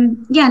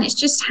 Yeah, and it's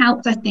just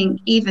helped, I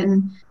think,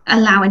 even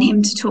allowing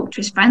him to talk to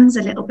his friends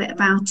a little bit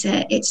about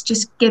it. It's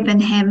just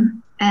given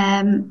him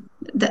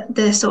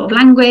the sort of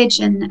language,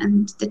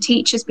 and the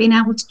teachers being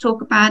able to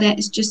talk about it.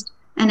 It's just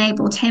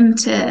enabled him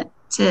to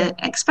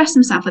express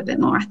himself a bit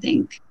more, I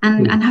think,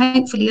 and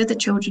hopefully other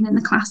children in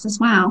the class as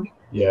well.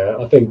 Yeah,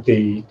 I think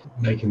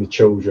making the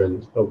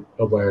children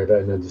aware of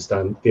it and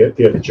understand the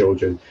other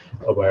children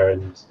aware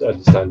and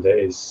understand it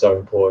is so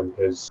important,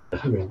 because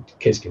I mean,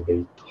 kids can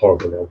be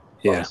horrible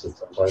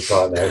sometimes,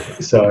 can't they?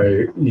 So,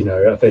 you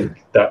know, I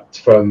think that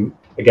from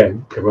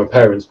a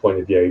parent's point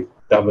of view,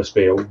 that must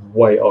be a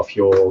weight off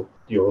your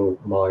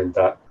mind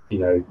that, you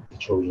know, the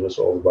children are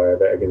sort of aware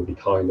of it, are going to be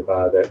kind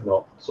about it,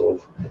 not sort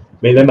of, I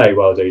mean, they may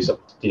well do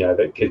something, you know,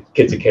 that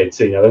kids are kids,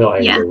 you know, they're not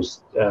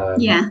angels,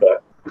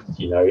 but,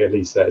 you know, at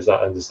least there's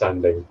that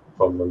understanding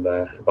from them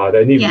there about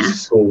it. And even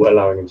school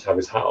allowing him to have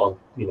his hat on,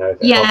 you know,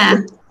 if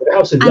it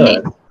helps him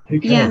learn, who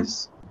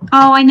cares?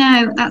 Oh, I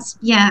know, that's,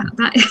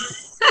 that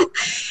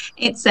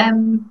it's,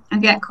 I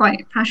get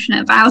quite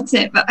passionate about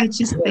it, but I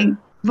just think,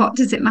 what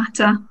does it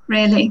matter,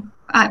 really?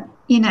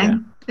 You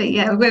know, but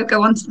yeah, we'll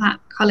go on to that,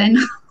 Colin.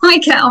 I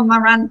get on my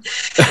rant.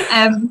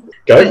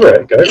 Go for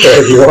it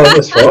if you want,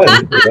 that's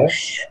fine. You know?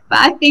 But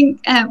I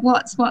think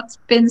what's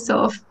been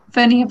sort of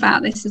funny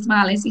about this as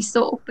well is he's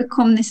sort of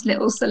become this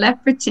little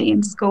celebrity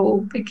in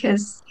school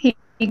because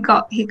he's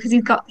got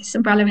this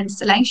umbrella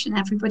installation.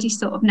 Everybody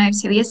sort of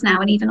knows who he is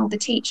now, and even all the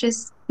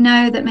teachers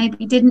know that maybe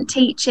he didn't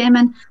teach him,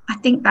 and I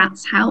think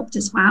that's helped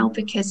as well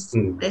because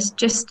there's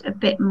just a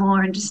bit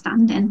more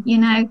understanding, you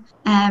know.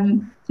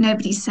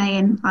 Nobody's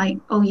saying like,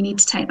 oh, you need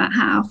to take that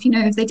hat off, you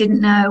know, if they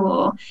didn't know,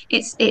 or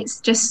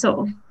it's just sort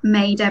of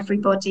made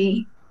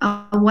everybody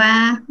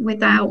aware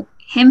without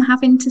him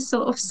having to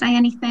sort of say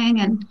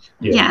anything. And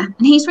and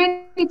he's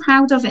really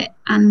proud of it.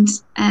 And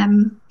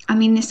I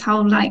mean, this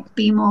whole like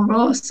be more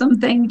roarsome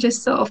thing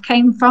just sort of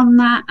came from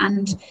that,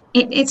 and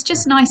it's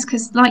just nice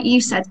because, like you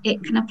said,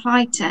 it can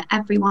apply to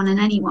everyone and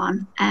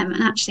anyone, and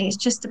actually it's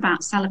just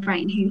about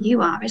celebrating who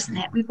you are, isn't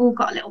it? We've all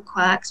got little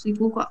quirks,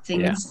 we've all got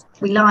things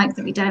we like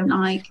that we don't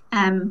like,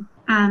 and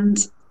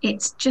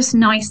it's just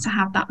nice to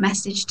have that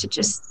message to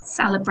just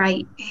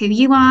celebrate who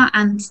you are.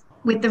 And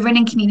with the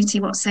running community,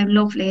 what's so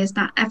lovely is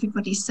that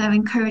everybody's so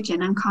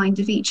encouraging and kind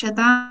of each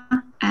other.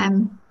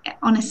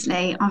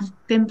 Honestly, I've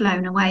been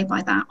blown away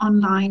by that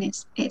online.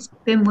 It's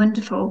been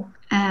wonderful.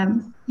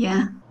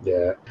 Yeah.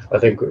 I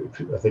think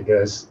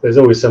there's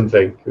always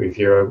something. If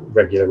you're a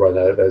regular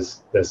runner,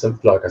 there's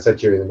something, like I said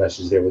during the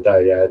message the other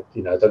day. Yeah,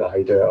 you know, I don't know how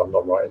you do it. I'm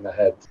not right in the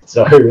head.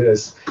 So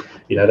there's,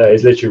 you know, that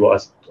is literally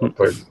what I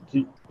put.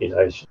 You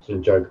know, you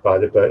shouldn't joke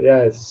about it, but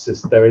yeah, it's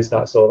just, there is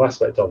that sort of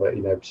aspect of it.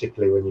 You know,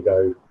 particularly when you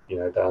go, you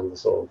know, down the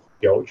sort of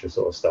the ultra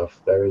sort of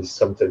stuff, there is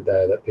something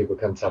there that people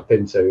can tap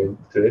into,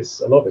 and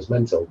it's a lot of it's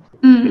mental.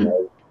 You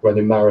know,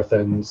 running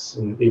marathons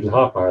and even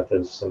half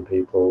marathons for some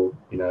people,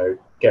 you know,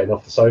 getting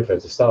off the sofa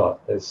to start,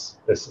 there's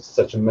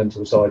such a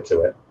mental side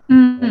to it.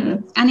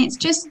 And it's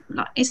just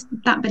like, it's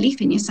that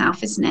belief in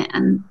yourself, isn't it,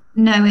 and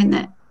knowing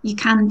that you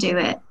can do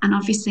it, and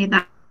obviously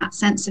that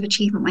sense of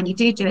achievement when you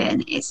do it.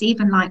 And it's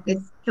even like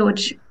with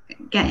George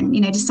getting,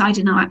 you know,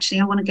 deciding, oh,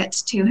 actually I want to get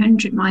to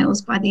 200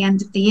 miles by the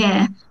end of the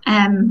year.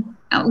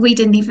 We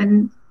didn't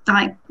even,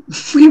 like,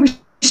 we were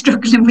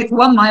struggling with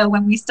 1 mile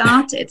when we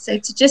started. So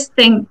to just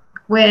think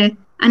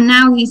and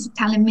now he's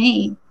telling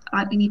me,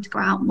 like, we need to go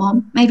out,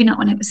 Mum. Maybe not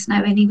when it was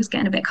snowing, he was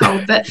getting a bit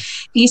cold, but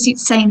he used to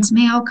saying to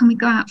me, oh, can we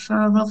go out for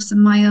a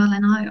Roarsome mile?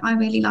 And I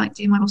really like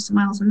doing my Roarsome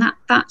miles, and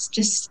that's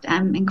just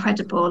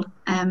incredible.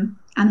 And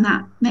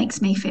that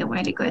makes me feel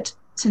really good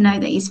to know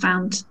that he's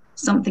found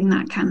something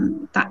that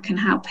can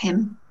help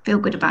him feel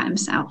good about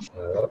himself.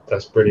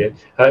 That's brilliant.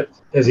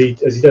 Has he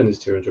done his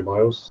 200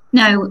 miles?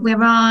 No,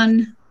 we're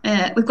on.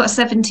 We've got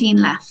 17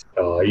 left.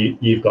 Oh,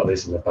 you've got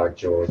this in the bag,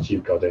 George.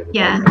 You've got it in the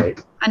bag,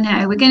 mate. I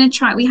know. We're going to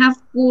try. We have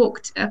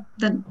walked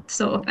the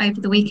sort of over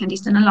the weekend.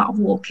 He's done a lot of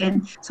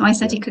walking, so I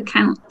said he could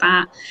count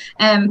that.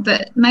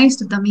 But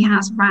most of them he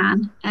has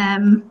ran.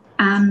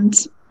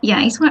 And yeah,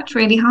 he's worked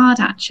really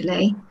hard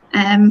actually.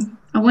 I'm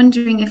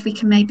wondering if we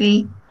can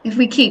maybe, if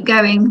we keep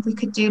going, we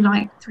could do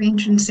like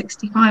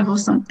 365 or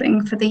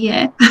something for the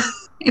year.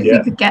 If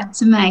we could get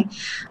to May.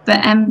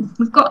 But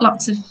we've got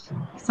lots of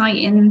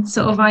exciting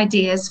sort of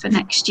ideas for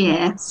next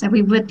year. So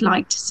we would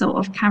like to sort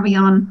of carry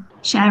on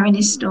sharing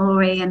his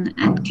story and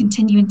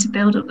continuing to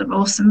build up the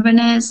Roarsome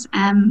Runners,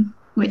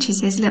 which is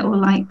his little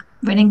like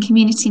running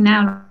community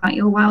now, like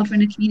your wild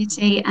runner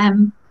community.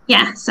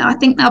 So I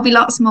think there'll be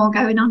lots more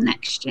going on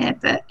next year.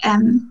 But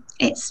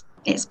it's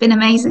been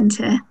amazing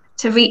to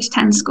reach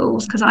 10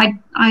 schools, because I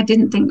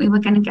didn't think we were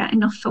going to get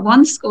enough for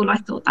one school. I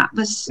thought that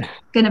was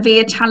going to be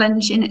a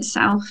challenge in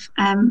itself.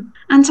 And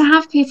to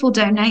have people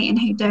donating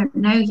who don't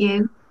know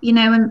you, you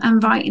know,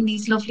 and writing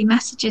these lovely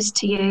messages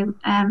to you,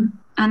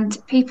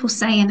 and people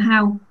saying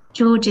how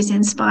George is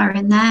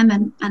inspiring them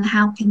and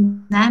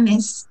helping them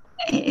is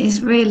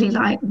really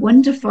like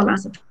wonderful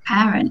as a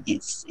parent.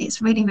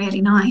 It's really,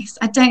 really nice.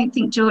 I don't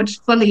think George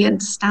fully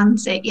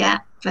understands it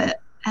yet, but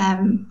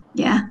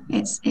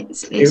it's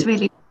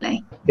really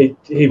lovely.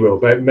 He will,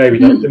 but maybe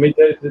not. I mean,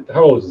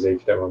 how old is he, if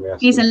you don't mind me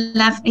asking? He's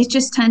 11. He's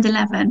just turned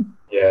 11.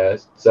 Yeah,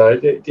 so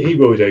he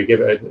will do. Give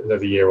it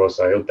another year or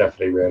so, he'll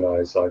definitely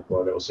realise like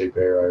what a little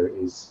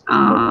superhero is.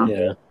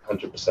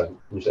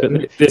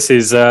 100%. This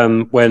is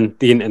when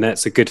the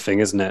internet's a good thing,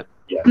 isn't it?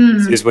 Yeah.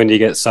 This is when you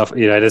get stuff.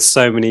 You know, there's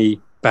so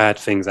many bad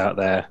things out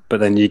there,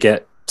 but then you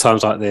get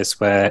times like this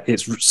where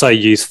it's so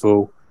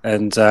useful.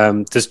 And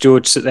does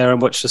George sit there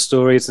and watch the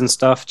stories and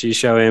stuff? Do you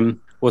show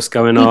him what's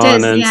going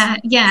on?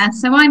 Yeah.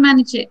 So I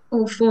manage it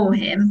all for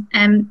him.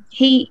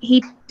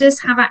 He does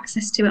have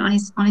access to it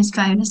on his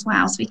phone as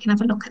well, so he can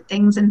have a look at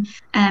things. And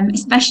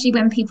especially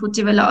when people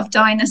do a lot of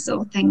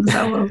dinosaur things,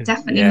 I will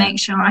definitely make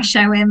sure I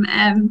show him.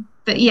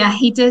 But yeah,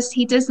 he does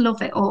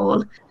love it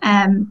all.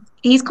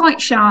 He's quite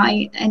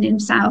shy in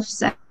himself,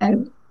 so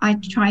I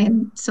try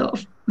and sort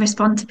of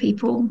respond to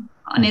people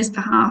on his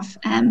behalf.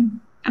 And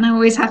I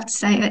always have to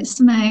say it's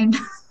Simone,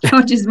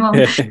 George's mum.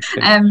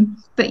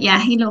 But yeah,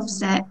 he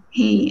loves it.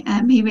 He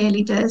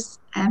really does.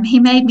 He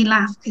made me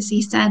laugh because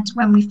he said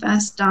when we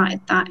first started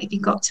that if he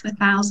got to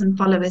 1,000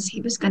 followers,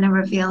 he was going to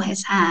reveal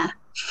his hair.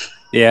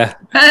 Yeah.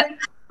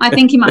 I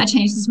think he might have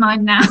changed his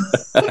mind now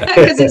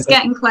because it's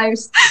getting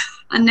close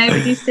and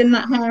nobody's seen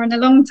that hair in a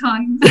long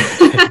time.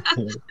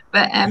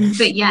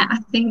 But yeah, I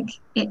think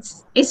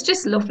it's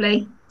just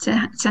lovely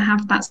to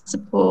have that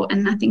support,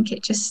 and I think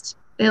it just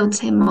builds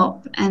him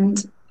up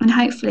and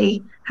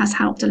hopefully has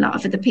helped a lot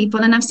of other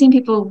people. And I've seen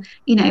people,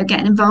 you know,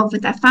 getting involved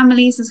with their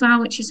families as well,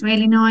 which is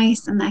really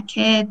nice, and their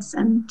kids.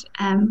 And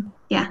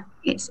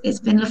it's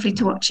been lovely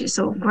to watch it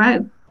sort of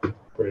grow.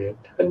 Brilliant.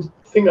 And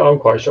the thing that I'm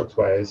quite shocked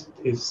by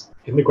is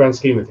in the grand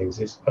scheme of things,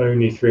 it's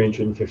only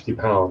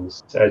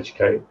 £350 to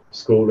educate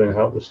school and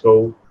help the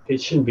school.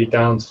 It shouldn't be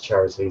down to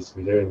charities to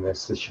be doing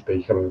this. This should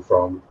be coming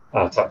from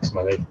our tax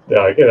money.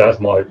 Yeah, that's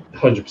my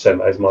 100%.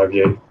 That is my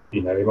view.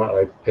 You know, the amount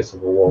of piss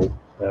of a wall.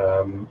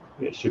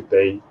 It should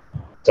be.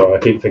 Sorry, I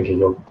keep forgetting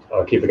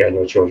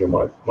your children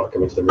might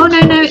come into the room. Oh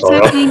no, it's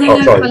okay.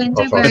 No, Colin,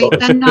 don't worry.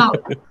 They're not.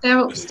 They're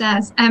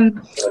upstairs.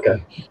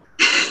 Okay.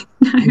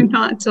 No,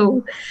 not at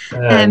all.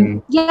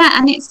 And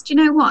it's, do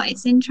you know what?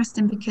 It's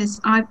interesting because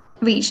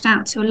reached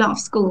out to a lot of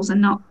schools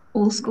and not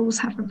all schools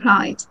have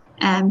replied,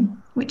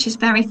 which is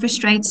very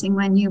frustrating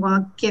when you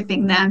are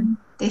giving them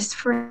this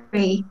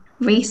free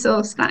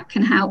resource that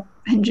can help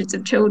hundreds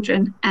of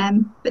children.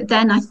 But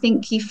then I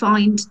think you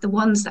find the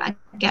ones that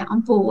get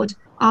on board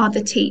are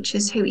the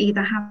teachers who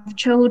either have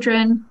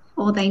children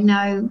or they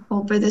know,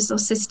 or brothers or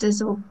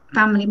sisters or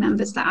family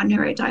members that are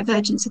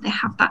neurodivergent, so they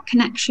have that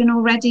connection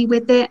already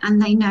with it,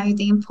 and they know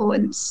the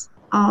importance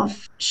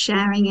of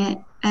sharing it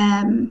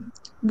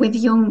with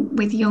young,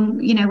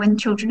 when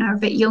children are a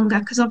bit younger,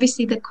 because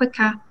obviously the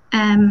quicker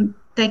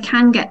they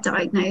can get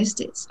diagnosed,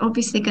 it's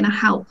obviously going to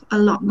help a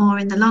lot more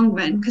in the long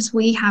run, because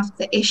we have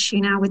the issue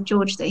now with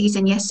George that he's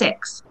in year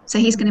 6, so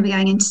he's going to be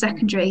going into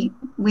secondary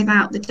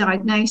without the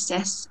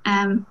diagnosis,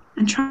 and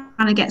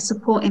trying to get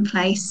support in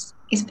place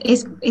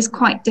is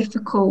quite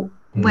difficult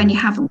when you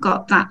haven't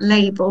got that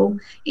label,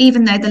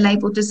 even though the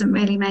label doesn't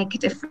really make a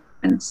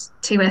difference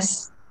to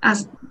us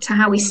as to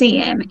how we see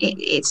him.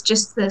 It's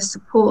just the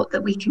support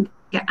that we can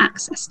get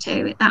access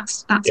to.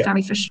 That's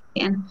very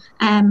frustrating.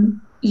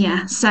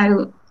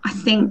 So I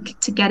think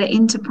to get it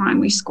into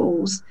primary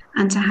schools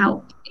and to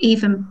help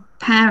even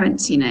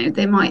parents,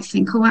 they might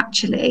think, oh,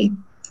 actually,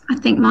 I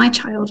think my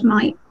child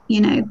might,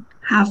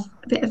 have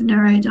a bit of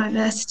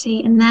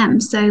neurodiversity in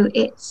them. So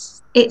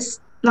it's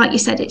like you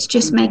said, it's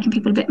just making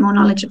people a bit more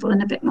knowledgeable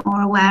and a bit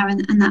more aware,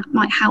 and that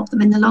might help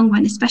them in the long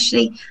run.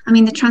 Especially,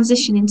 the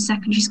transition into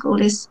secondary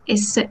school is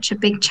such a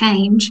big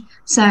change.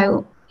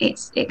 So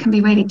it can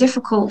be really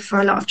difficult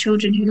for a lot of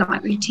children who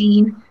like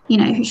routine,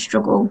 who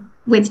struggle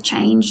with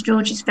change.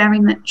 George is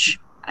very much,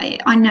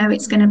 I know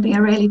it's going to be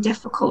a really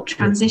difficult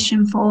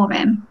transition for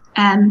him.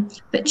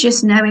 But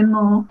just knowing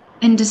more,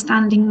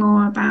 understanding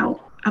more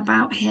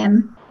about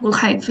him will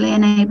hopefully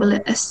enable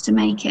us to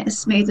make it as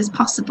smooth as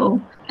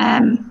possible.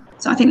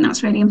 So I think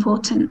that's really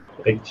important.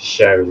 I think to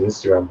share his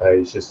Instagram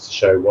page just to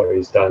show what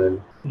he's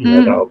done,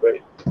 and that'll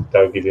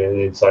give you an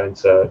insight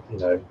into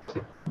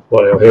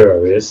what your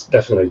hero is.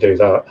 Definitely do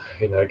that.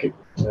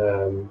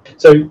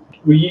 So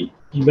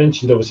you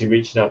mentioned obviously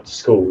reaching out to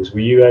schools.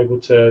 Were you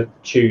able to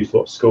choose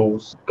what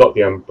schools got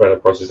the umbrella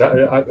process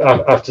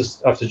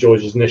after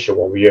George's initial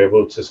one? Were you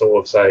able to sort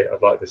of say,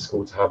 I'd like this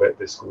school to have it,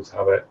 this school to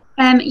have it?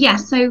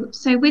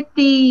 So with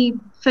the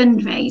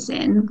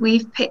fundraising,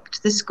 we've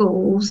picked the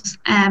schools,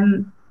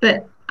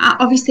 but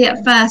obviously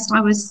at first I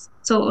was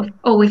sort of,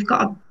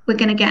 we're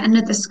going to get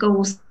another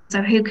school,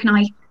 so who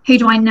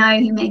do I know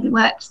who maybe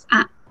works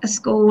at a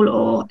school,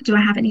 or do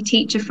I have any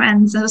teacher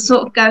friends? I was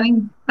sort of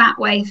going that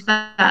way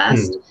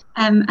first,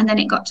 and then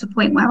it got to a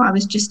point where I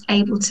was just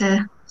able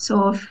to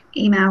sort of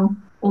email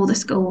all the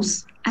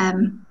schools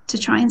to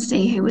try and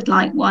see who would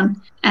like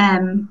one.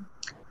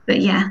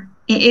 But yeah,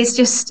 it is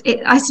just,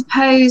 I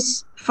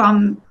suppose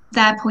from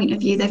their point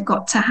of view, they've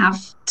got to have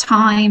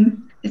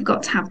time, they've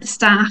got to have the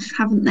staff,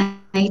 haven't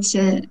they,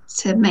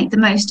 to make the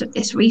most of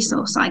this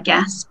resource, I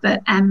guess.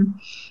 But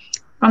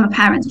from a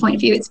parent's point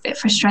of view, it's a bit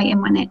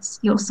frustrating when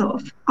you're sort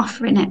of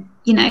offering it.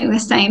 We're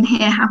saying,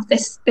 here, have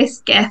this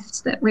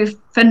gift that we've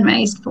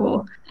fundraised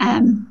for,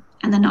 and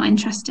they're not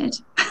interested.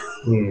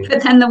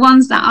 But then the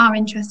ones that are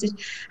interested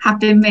have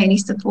been really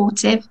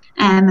supportive,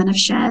 and have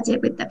shared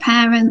it with the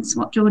parents,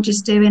 what George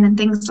is doing and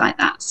things like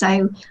that.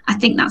 So I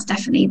think that's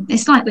definitely,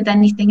 it's like with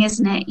anything,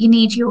 isn't it? You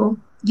need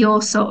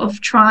your sort of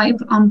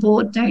tribe on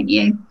board, don't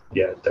you?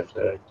 Yeah,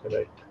 definitely.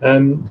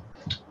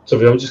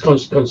 So I'm just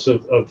conscious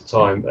of the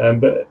time,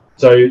 but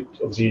so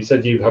obviously you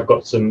said you have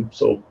got some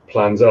sort of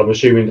plans. I'm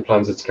assuming the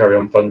plans are to carry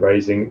on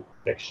fundraising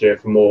next year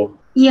for more.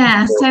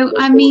 Yeah. So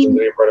the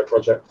umbrella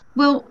project.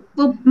 Well,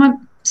 my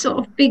sort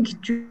of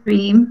big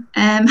dream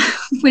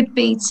would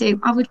be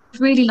I would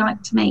really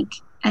like to make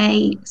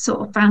a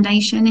sort of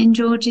foundation in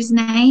George's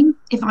name,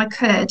 if I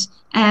could,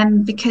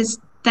 because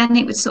then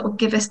it would sort of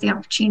give us the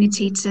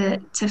opportunity to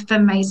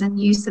fundraise and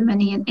use the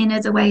money in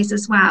other ways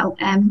as well.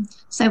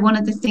 So one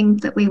of the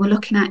things that we were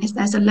looking at is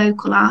there's a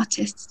local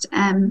artist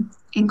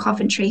in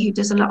Coventry who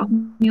does a lot of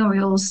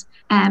murals,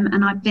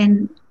 and I've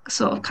been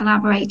sort of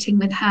collaborating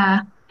with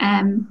her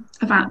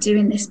about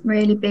doing this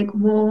really big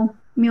wall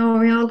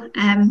mural,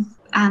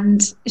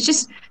 and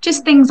it's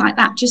just things like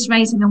that, just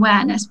raising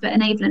awareness but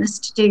enabling us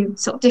to do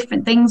sort of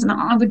different things. And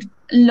I would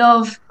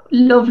love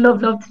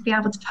to be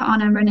able to put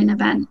on a running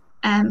event.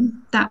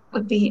 That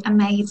would be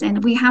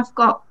amazing. We have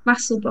got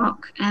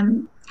Rasselbrock,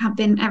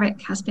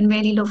 Eric has been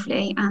really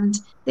lovely, and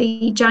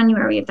the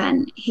January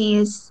event, he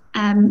is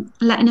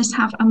letting us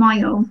have a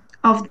mile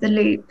of the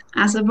loop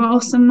as a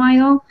Roarsome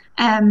mile,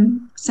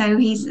 so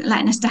he's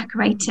letting us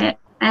decorate it.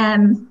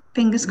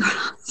 Fingers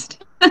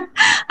crossed.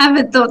 I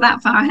haven't thought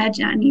that far ahead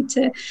yet. I need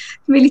to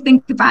really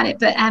think about it,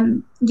 but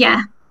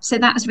so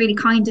that was really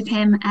kind of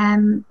him.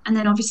 And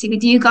then obviously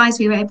with you guys,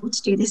 we were able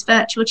to do this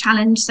virtual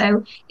challenge.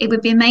 So it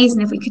would be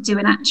amazing if we could do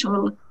an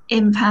actual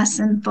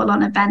in-person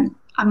full-on event.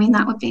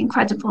 That would be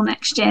incredible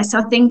next year. So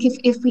I think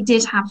if we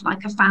did have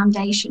like a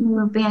foundation,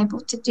 we'll be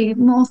able to do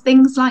more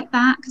things like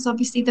that, because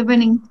obviously the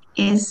running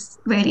is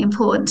really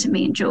important to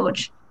me and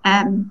George.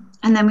 And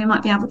then we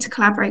might be able to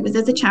collaborate with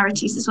other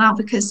charities as well,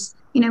 because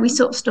we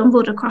sort of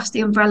stumbled across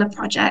the Umbrella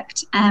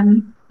Project,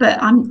 but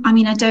I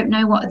mean, I don't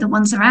know what other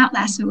ones are out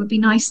there, so it would be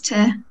nice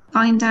to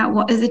find out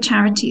what other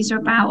charities are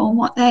about or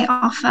what they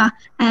offer,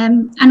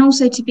 and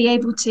also to be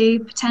able to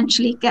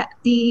potentially get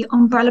the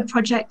umbrella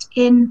project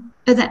in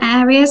other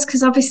areas,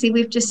 because obviously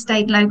we've just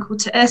stayed local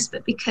to us,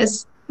 but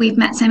because we've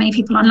met so many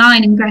people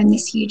online and grown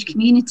this huge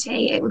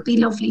community, it would be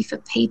lovely for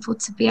people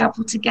to be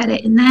able to get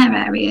it in their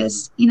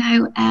areas, you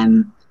know.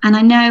 And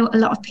I know a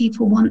lot of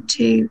people want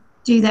to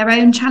do their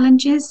own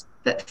challenges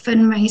but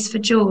fundraise for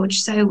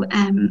George, so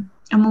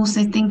I'm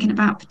also thinking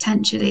about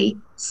potentially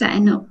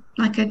setting up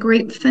like a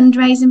group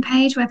fundraising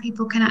page where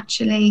people can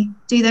actually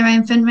do their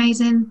own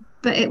fundraising,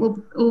 but it will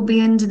all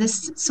be under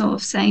this sort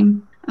of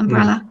same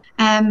umbrella.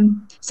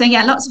 So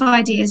yeah, lots of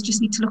ideas,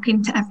 just need to look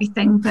into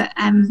everything, but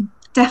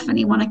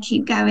definitely want to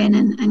keep going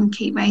and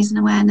keep raising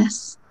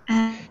awareness.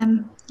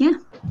 Yeah.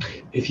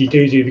 If you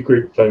do the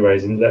group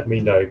fundraising, let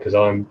me know, because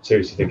I'm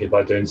seriously thinking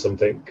about doing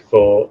something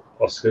for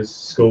Oscar's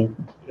school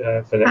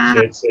for next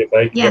year to see if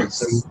they can get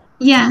some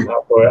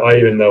help for it. I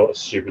even know what a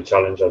stupid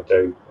challenge I'd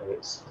do, and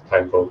it's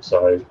painful,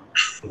 so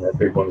you know,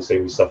 people want to see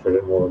me suffer a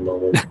bit more than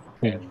normal.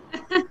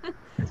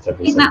 I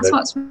think that's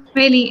what's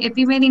really, it'd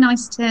be really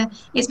nice to,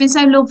 it's been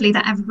so lovely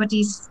that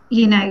everybody's,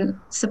 you know,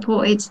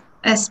 supported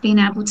us being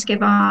able to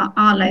give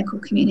our local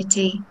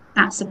community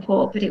that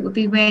support, but it would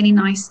be really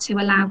nice to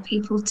allow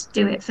people to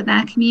do it for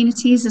their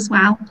communities as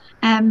well.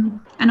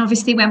 And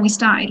obviously when we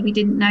started, we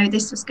didn't know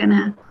this was going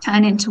to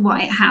turn into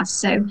what it has,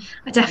 so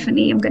I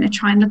definitely am going to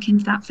try and look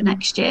into that for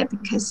next year,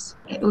 because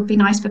it would be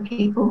nice for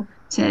people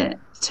to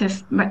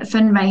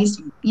fundraise,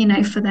 you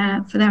know, for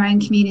their own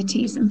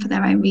communities and for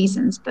their own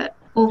reasons. But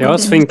yeah, I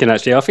was thinking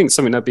actually, I think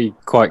something that'd be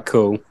quite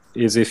cool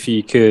is if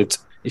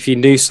you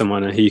knew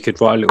someone who you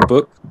could write a little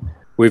book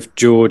with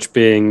George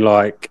being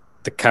like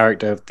the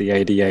character of the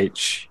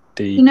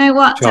ADHD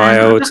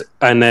child,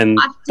 and then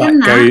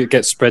that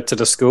get spread to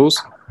the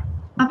schools.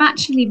 I've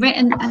actually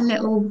written a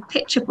little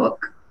picture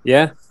book.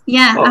 Yeah,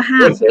 I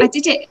have. I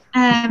did it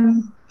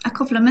a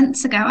couple of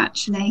months ago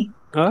actually.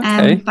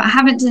 Okay. But I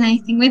haven't done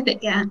anything with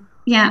it yet.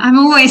 Yeah, I'm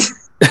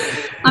always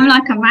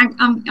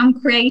I'm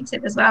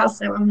creative as well,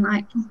 so I'm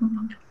like,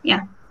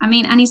 yeah. I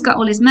mean, and he's got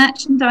all his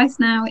merchandise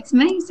now. It's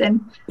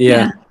amazing.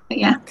 Yeah,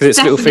 because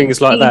it's little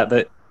things like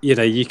that you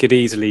know you could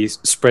easily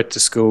spread to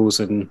schools,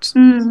 and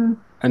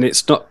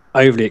it's not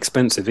overly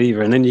expensive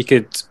either. And then you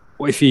could,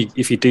 if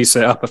you do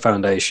set up a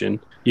foundation,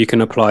 you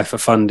can apply for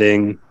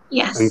funding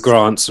and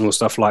grants and all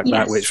stuff like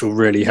that, which will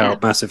really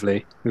help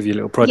massively with your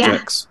little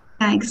projects.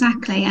 Yeah,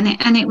 exactly.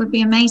 And it would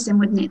be amazing,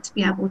 wouldn't it, to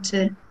be able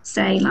to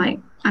say, like,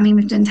 I mean,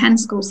 we've done 10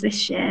 schools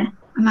this year.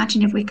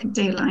 Imagine if we could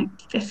do like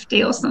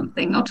 50 or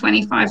something, or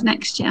 25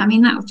 next year. I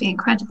mean, that would be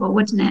incredible,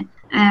 wouldn't it?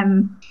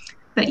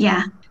 But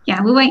yeah,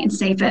 we'll wait and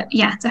see. But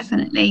yeah,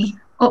 definitely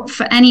up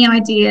for any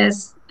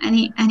ideas.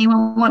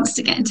 Anyone wants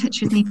to get in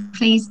touch with me,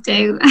 please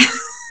do.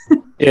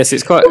 Yes,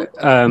 it's quite.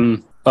 I was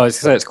going to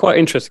say it's quite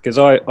interesting, because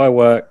I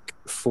work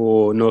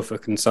for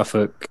Norfolk and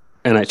Suffolk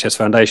NHS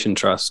Foundation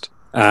Trust,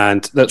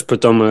 and that's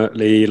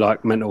predominantly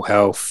like mental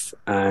health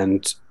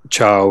and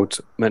child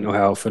mental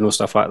health and all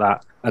stuff like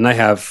that. And they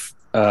have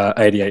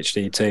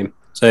ADHD team.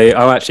 So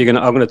I'm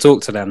going to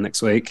talk to them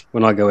next week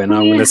when I go in.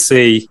 I'm going to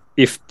see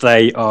if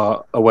they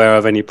are aware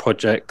of any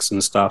projects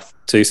and stuff,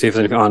 to see if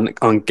there's anything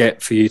I can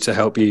get for you to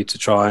help you to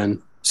try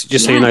and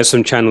so you know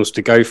some channels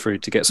to go through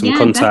to get some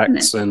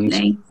contacts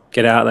and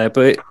get out there.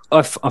 But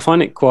I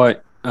find it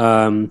quite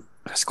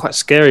it's quite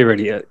scary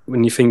really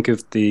when you think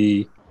of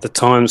the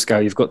time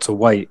scale you've got to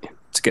wait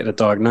to get a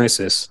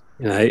diagnosis.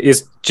 You know,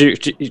 do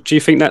you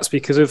think that's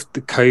because of the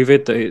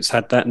COVID that it's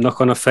had that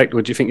knock-on effect,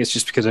 or do you think it's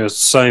just because there are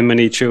so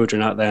many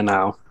children out there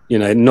now, you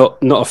know,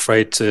 not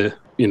afraid to,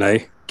 you know,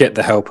 get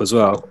the help as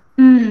well?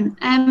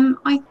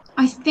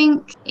 I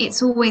think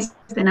it's always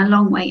been a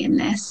long waiting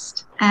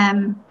list,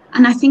 and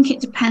I think it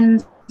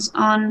depends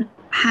on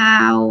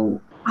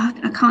how,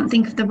 I can't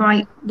think of the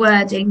right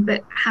wording,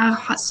 but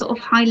how sort of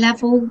high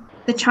level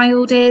the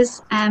child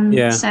is.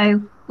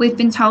 So we've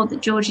been told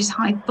that George is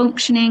high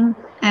functioning,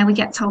 and we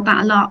get told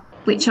that a lot,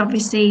 which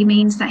obviously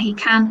means that he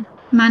can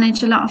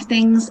manage a lot of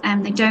things,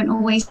 and they don't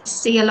always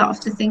see a lot of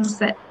the things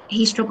that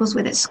he struggles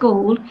with at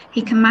school.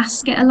 He can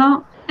mask it a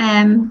lot,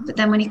 but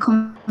then when he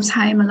comes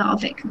home, a lot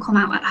of it can come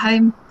out at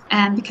home,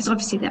 because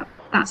obviously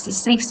that's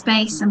his safe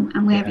space,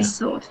 and we have his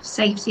sort of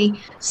safety.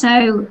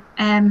 So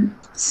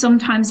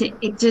sometimes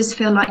it does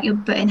feel like you're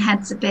butting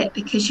heads a bit,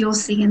 because you're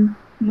seeing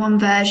one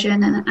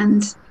version,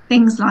 and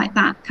things like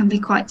that can be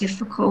quite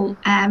difficult.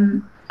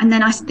 And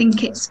then I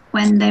think it's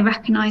when they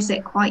recognise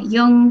it quite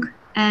young.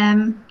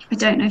 I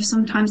don't know if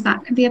sometimes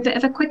that can be a bit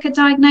of a quicker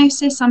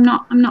diagnosis. I'm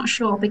not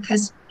sure,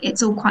 because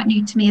it's all quite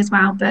new to me as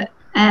well. But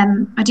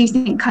I do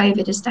think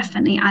COVID has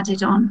definitely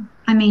added on.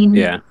 I mean,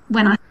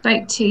 when I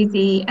spoke to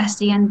the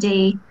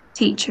SEND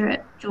teacher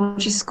at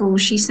George's school,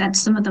 she said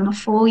some of them are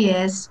 4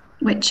 years,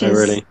 which is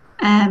really?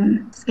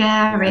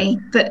 Scary.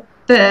 But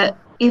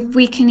if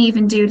we can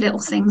even do little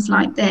things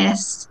like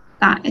this,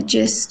 that are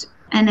just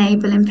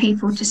enabling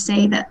people to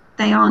see that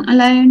they aren't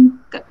alone,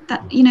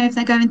 that, you know, if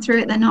they're going through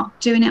it, they're not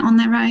doing it on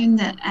their own,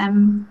 that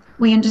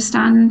we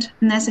understand,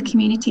 and there's a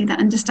community that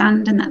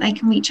understand and that they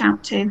can reach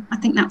out to. I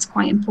think that's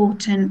quite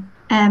important.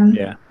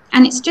 Yeah.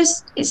 And it's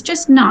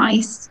just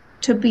nice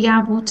to be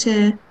able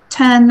to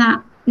turn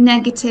that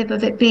negative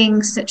of it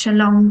being such a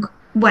long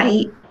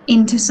wait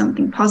into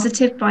something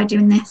positive by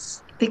doing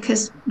this,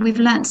 because we've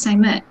learned so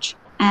much.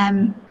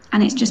 And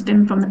it's just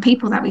been from the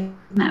people that we've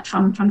met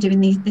from doing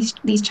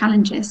these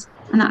challenges,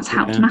 and that's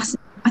helped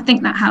massively. I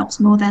think that helps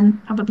more than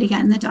probably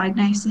getting the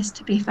diagnosis,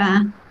 to be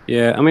fair.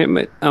 Yeah, I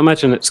mean, I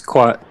imagine it's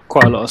quite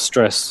a lot of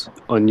stress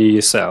on you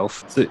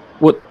yourself. So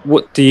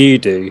what do you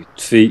do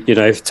for,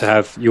 to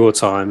have your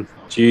time?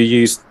 Do you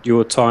use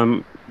your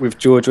time with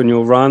George on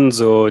your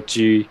runs, or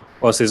do you,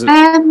 whilst is it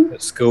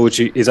at school,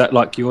 is that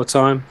like your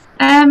time?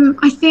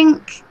 I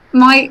think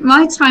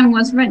my time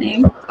was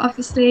running.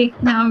 Obviously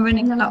now I'm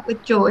running a lot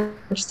with George,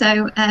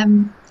 so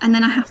and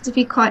then I have to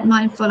be quite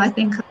mindful, I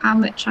think, of how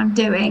much I'm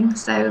doing.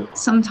 So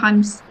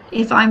sometimes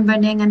if I'm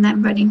running and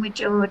then running with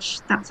George,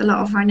 that's a lot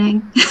of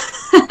running.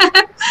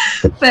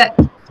 But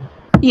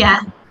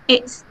yeah,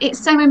 it's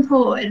so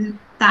important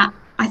that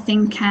I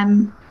think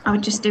I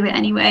would just do it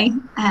anyway,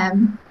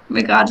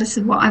 regardless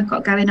of what I've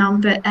got going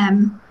on. But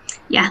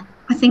yeah,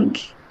 I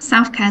think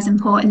self-care is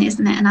important,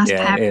 isn't it? And as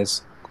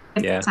parents,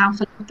 give yourself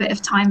a little bit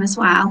of time as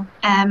well.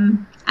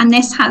 And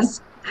this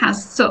has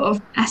sort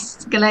of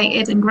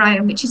escalated and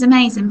grown, which is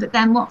amazing. But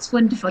then what's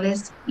wonderful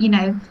is,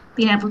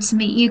 being able to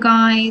meet you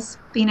guys,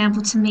 being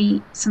able to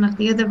meet some of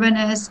the other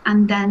runners,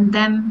 and then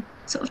them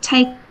sort of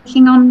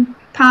taking on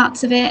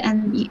parts of it.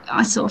 And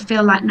I sort of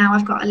feel like now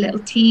I've got a little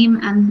team,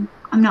 and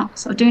I'm not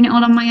sort of doing it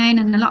all on my own.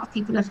 And a lot of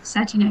people have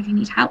said, if you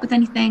need help with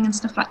anything and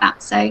stuff like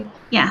that. So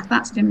yeah,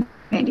 that's been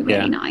really,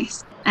 really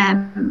nice.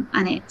 And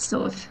it's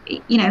sort of,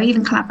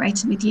 even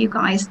collaborating with you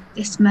guys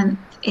this month,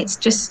 it's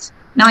just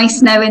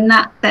nice knowing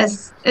that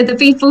there's other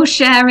people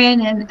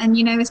sharing,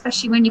 and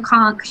especially when you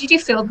can't, because you do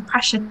feel the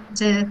pressure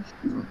to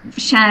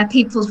share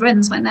people's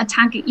runs when they're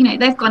tagging,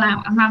 they've gone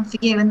out and ran for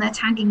you and they're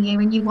tagging you,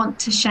 and you want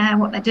to share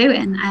what they're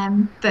doing,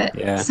 but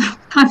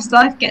sometimes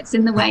life gets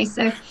in the way.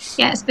 So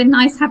yeah, it's been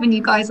nice having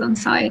you guys on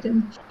side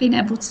and being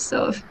able to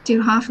sort of do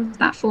half of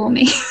that for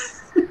me.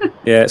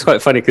 Yeah, it's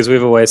quite funny because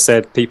we've always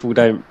said people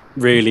don't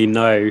really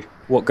know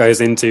what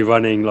goes into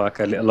running like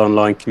a little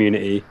online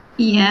community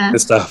and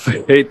stuff.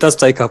 It does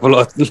take up a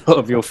lot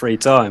of your free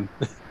time.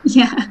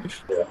 Yeah.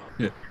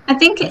 I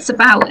think it's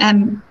about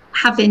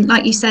having,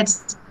 like you said,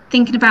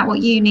 thinking about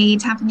what you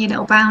need, having your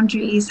little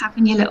boundaries,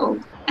 having your little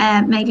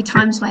maybe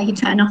times where you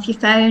turn off your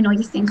phone, or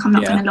you think, I'm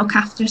not going to look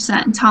after a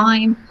certain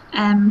time.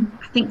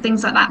 I think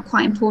things like that are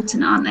quite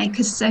important, aren't they?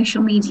 Because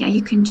social media,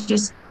 you can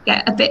just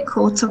get a bit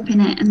caught up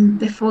in it, and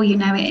before you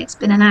know it, it's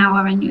been an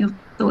hour and you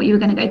thought you were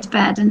going to go to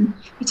bed and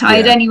you're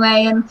tired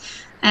anyway, and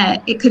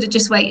it could have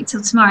just waited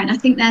till tomorrow. And I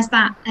think there's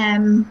that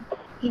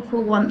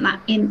people want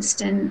that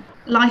instant.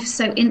 Life's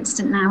so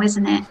instant now,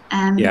 isn't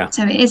it?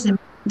 So it is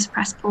important to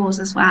press pause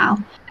as well.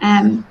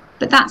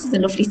 But that's the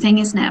lovely thing,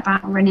 isn't it,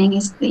 about running,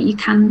 is that you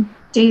can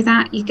do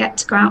that. You get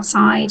to go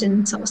outside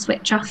and sort of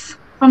switch off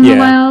from the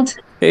world.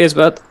 It is,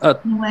 but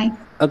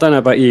I don't know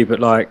about you, but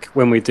like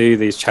when we do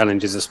these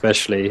challenges,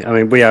 especially, I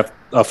mean, we have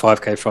our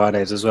 5K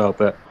Fridays as well,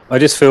 but I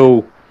just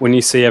feel when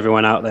you see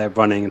everyone out there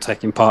running and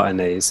taking part in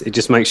these, it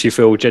just makes you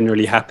feel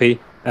generally happy,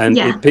 and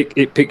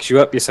it picks you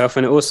up yourself,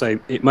 and it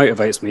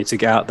motivates me to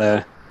get out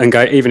there and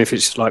go, even if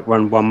it's just like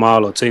run 1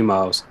 mile or 2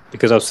 miles,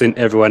 because I've seen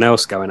everyone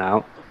else going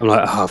out. I'm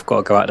like, I've got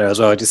to go out there as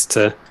well, just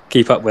to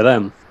keep up with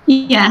them.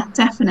 Yeah,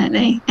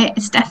 definitely.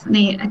 It's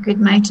definitely a good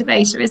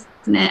motivator,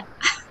 isn't it?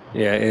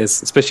 Yeah, it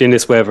is, especially in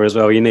this weather as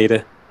well. You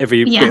need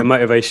every bit of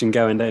motivation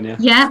going, don't you?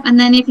 Yeah, and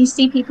then if you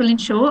see people in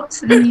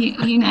shorts, then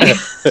you know.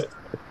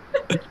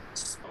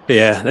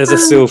 Yeah,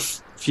 there's still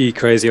few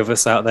crazy of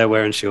us out there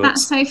wearing shorts.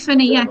 That's so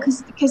funny, yeah,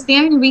 because the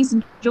only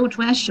reason George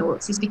wears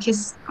shorts is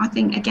because, I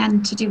think,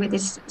 again, to do with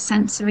his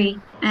sensory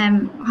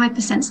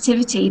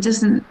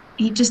hypersensitivity,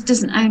 he just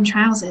doesn't own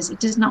trousers. He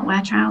does not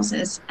wear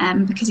trousers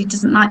because he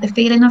doesn't like the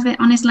feeling of it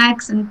on his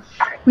legs. And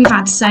we've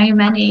had so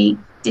many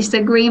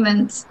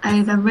disagreements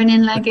over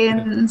running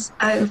leggings,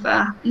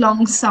 over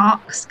long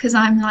socks, because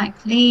I'm like,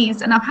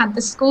 please. And I've had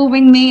the school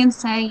ring me and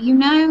say,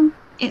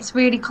 it's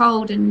really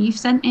cold and you've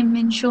sent him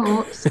in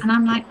shorts. And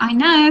I'm like, I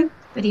know,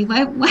 but he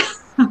won't wear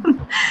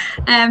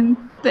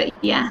them. But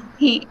yeah,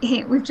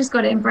 we've just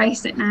got to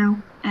embrace it now.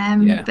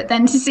 But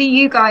then to see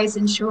you guys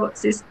in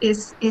shorts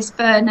is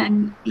fun,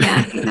 and yeah,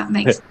 I think that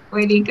makes it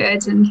really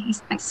good. And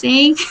he's like,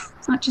 see,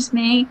 it's not just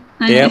me.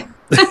 Yeah,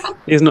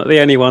 he's not the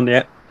only one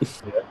yet.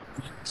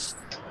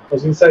 I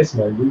was going to say,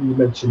 Simone, you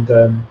mentioned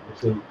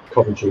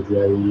Coventry, the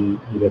area you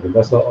live in.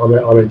 That's not.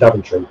 I'm in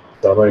Daventry,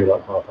 so I'm only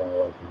like half an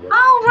hour away from you.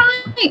 Oh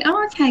right.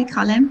 Oh okay,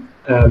 Colin.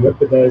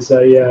 But there's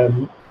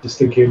a just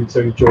thinking,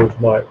 so George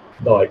might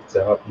like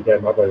to help you get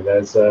him up over.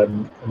 There's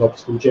an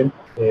obstacle gym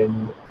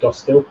in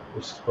Dosthill,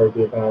 which is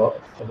probably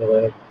about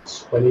another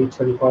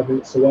 20-25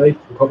 minutes away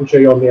from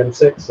Coventry on the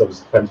M6.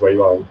 Obviously, depends where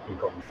you are in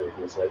Coventry,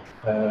 obviously.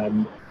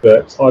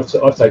 But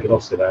I've taken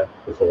Oscar there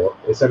before.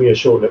 It's only a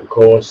short little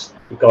course.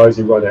 The guys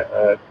who run it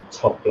are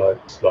top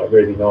blokes, like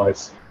really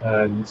nice.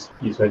 And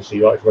you mentioned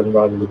you like running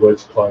around in the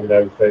woods, climbing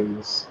over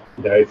things.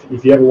 You know,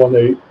 if you ever want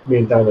to, me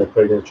and Dan are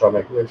probably going to try and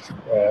make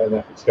an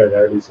effort to go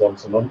there at least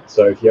once a month.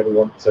 So if you ever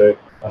want to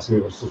ask me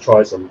to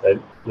try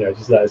something, you know,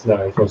 just let us know.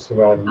 If you want to come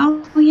around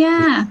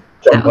and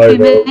jump over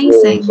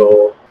walls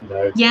or, you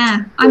know.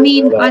 Yeah, I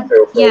mean,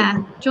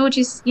 George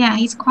is,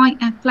 he's quite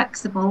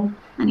flexible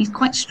and he's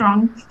quite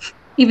strong,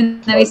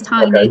 even though he's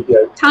tiny.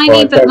 Okay,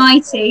 tiny but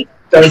mighty.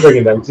 Don't bring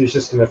him then, because he's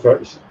just going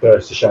to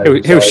burst to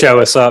shame. He'll show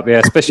us up,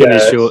 especially in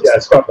his shorts. Yeah,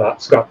 scrap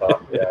that.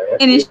 Yeah.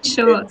 In his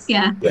shorts,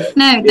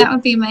 No, that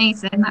would be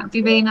amazing. That would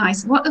be really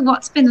nice.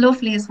 What's been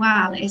lovely as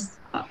well is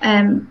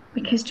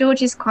because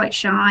George is quite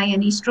shy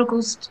and he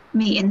struggles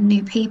meeting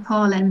new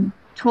people and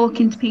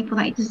talking to people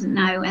that he doesn't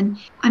know. And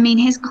I mean,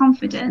 his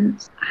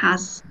confidence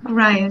has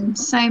grown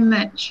so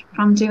much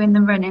from doing the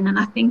running, and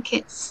I think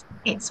it's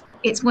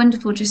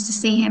wonderful just to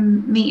see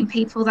him meeting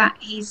people that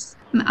he's.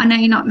 I know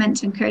you're not meant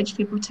to encourage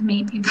people to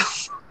meet people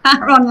that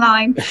are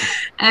online,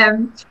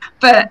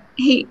 but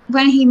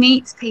when he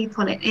meets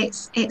people,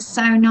 it's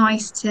so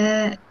nice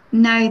to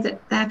know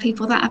that there are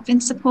people that have been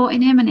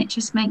supporting him, and it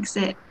just makes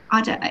it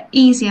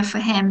easier for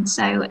him.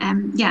 So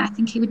I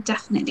think he would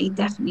definitely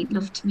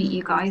love to meet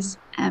you guys.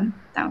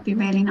 That would be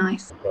really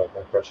nice.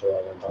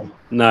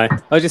 No, I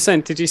was just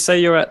saying, did you say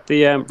you're at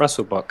the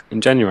Russellbuck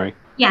in January?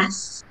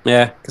 Yes.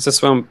 Yeah, because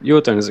that's what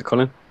you're doing, is it,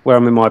 Colin? Where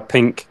I'm in my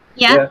pink.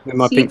 Yeah, in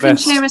my so pink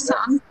vest. You can cheer us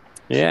on.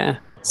 Yeah.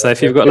 So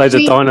if you've got loads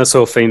of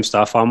dinosaur themed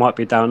stuff, I might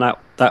be down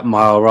that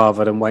mile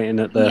rather than waiting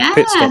at the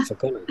pit stop for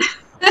Colin.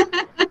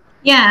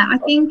 Yeah, I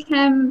think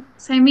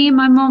so. Me and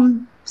my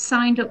mum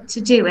signed up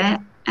to do it,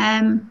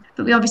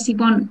 but we obviously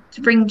want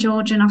to bring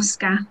George and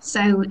Oscar,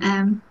 so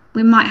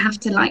we might have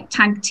to like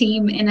tag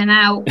team in and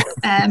out.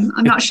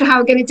 I'm not sure how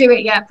we're going to do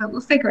it yet, but we'll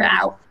figure it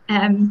out.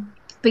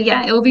 But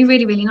yeah, it will be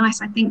really, really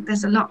nice. I think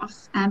there's a lot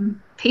of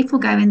people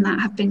going that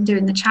have been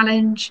doing the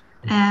challenge.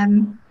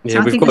 So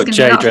we've got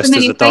Jay dressed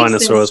as a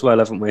dinosaur as well,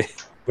 haven't we?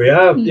 We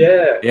have,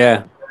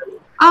 yeah.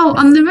 Oh,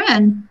 on the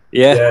run?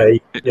 Yeah.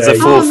 It's a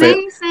forfeit.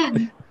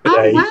 Amazing.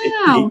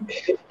 Wow.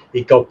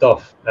 He gobbed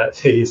off at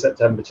the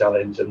September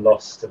challenge and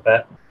lost a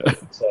bet.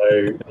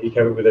 So he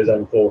came up with his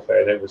own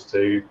forfeit, and it was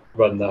to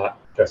run that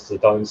dressed as a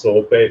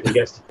dinosaur. But if he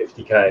gets to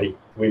 50k,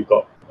 we've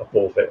got a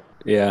forfeit.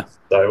 Yeah.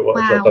 So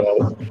I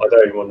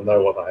don't even want to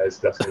know what that is.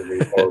 That's going to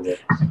be horrible.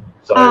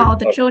 So,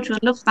 the George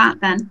would love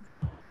that then.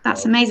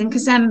 That's amazing,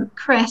 because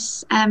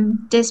Chris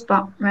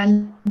Disbot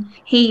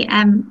he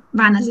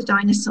ran as a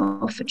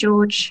dinosaur for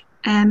George.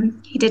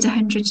 He did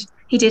 100.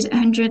 He did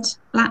 100.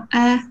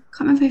 Can't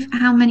remember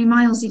how many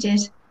miles he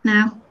did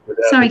now.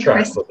 Sorry,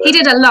 Chris. He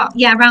did a lot.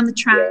 Yeah, around the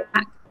track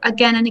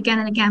again and again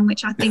and again,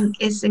 which I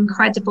think is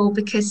incredible,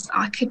 because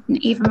I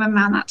couldn't even run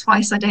around that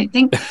twice, I don't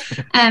think.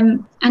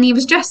 And he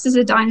was dressed as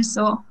a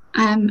dinosaur,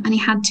 and he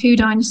had two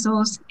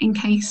dinosaurs in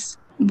case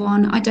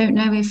one. I don't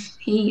know if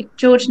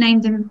George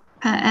named him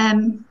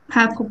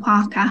Purple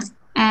Parker,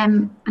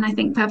 and I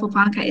think Purple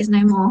Parker is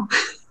no more.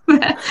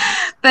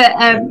 but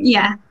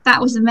that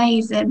was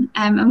amazing,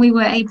 and we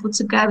were able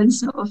to go and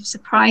sort of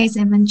surprise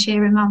him and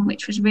cheer him on,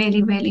 which was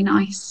really, really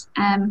nice,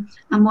 and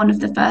one of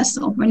the first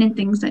sort of running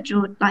things that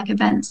George, like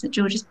events that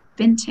George has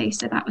been to,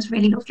 so that was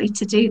really lovely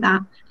to do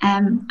that,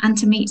 and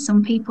to meet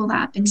some people that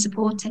have been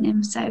supporting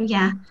him. So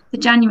yeah, the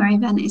January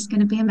event is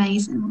going to be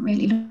amazing. We're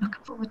really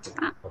looking forward to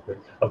that.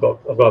 I've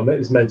got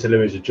this mental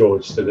image of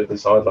George stood at the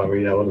sideline,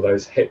 one of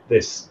those hit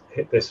this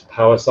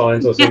power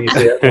signs or something you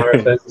see at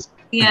marathons.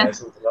 Yeah,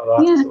 something like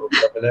that. Sort of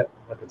rubbing it.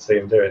 I could see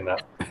him doing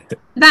that.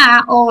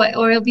 That,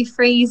 or he'll be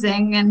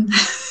freezing and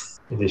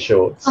in his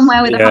shorts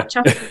somewhere with a hot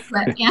chocolate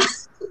flip. Yeah.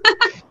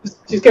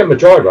 just get him a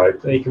dry robe,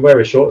 and he can wear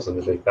his shorts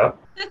underneath that.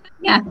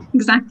 Yeah,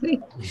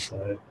 exactly.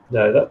 So,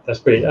 no, that's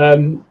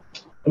brilliant.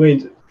 I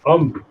mean,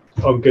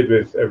 I'm good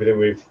with everything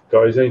we've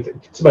got.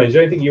 Simone, is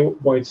there anything you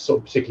wanted to sort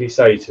of particularly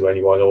say to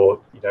anyone, or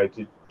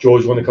did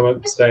George want to come up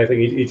and say anything?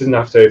 He doesn't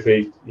have to if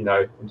he,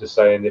 I'm just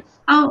saying if.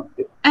 Oh,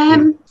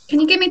 can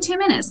you give me 2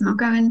 minutes and I'll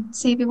go and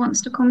see if he wants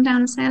to come down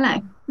and say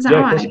hello? Is that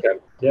all right? Of course you can.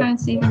 Yeah. Go and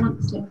see if he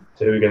wants to.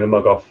 So who are we going to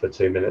mug off for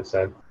 2 minutes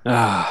then?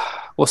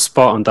 What's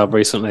Spartan done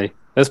recently?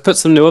 Let's put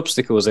some new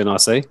obstacles in, I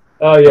see.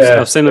 Oh, yeah.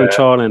 I've seen them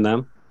trialing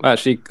them.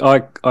 Actually,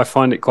 I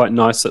find it quite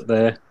nice that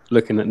they're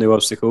looking at new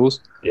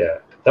obstacles. Yeah.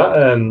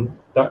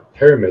 That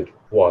pyramid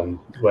one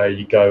where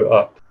you go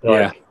up,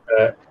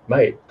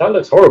 mate, that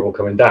looks horrible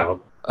coming down.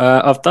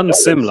 I've done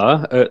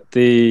similar at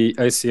the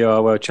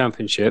OCR World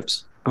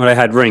Championships where they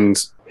had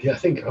rings. Yeah,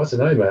 I don't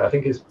know, mate. I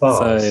think it's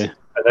bars. So,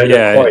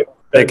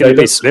 they're going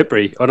to be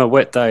slippery on a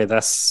wet day.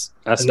 That's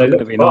not going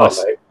to be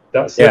nice. Mate.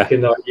 That's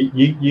looking like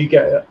you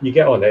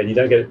get on it and you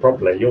don't get it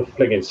properly. You're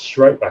flinging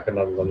straight back and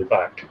landing on your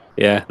back.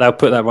 Yeah, they'll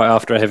put that right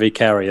after a heavy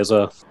carry as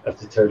well. Have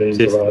to turn it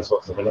into reverse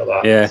or something like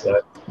that. Yeah.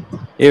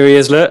 Here he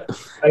is, look.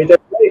 How you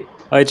doing?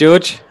 Hi,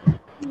 George.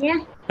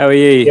 Yeah. How are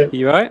you? Yep.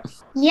 You right?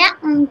 Yeah,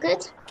 I'm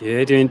good.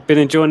 Good. You been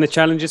enjoying the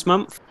challenge this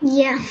month?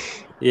 Yeah.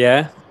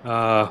 Yeah.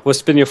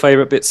 What's been your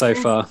favourite bit so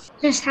far?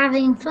 Just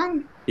having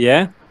fun.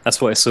 Yeah. That's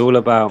what it's all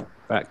about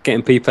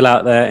getting people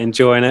out there,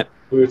 enjoying it.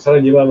 We were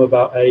telling your mum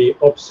about a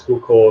obstacle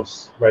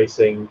course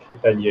racing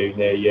venue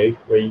near you,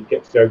 where you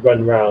get to go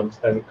run round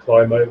and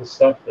climb over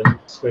stuff and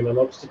swing on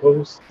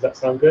obstacles. Does that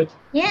sound good?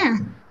 Yeah.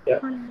 Yeah.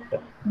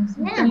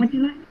 Yeah. Would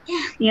you like?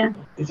 Yeah.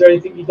 Is there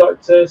anything you'd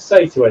like to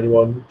say to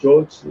anyone,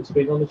 George, that's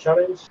been on the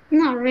challenge?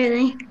 Not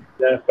really.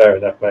 Yeah, fair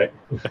enough, mate.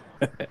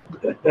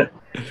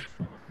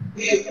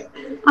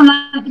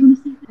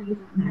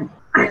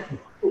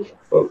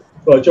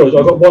 Well, George,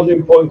 I've got one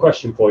important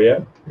question for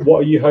you. What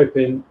are you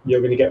hoping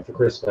you're going to get for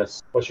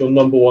Christmas? What's your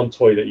number one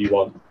toy that you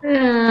want?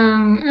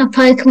 A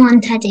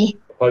Pokemon teddy.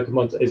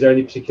 Pokemon. Is there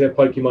any particular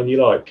Pokemon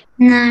you like?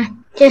 No,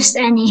 just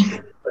any.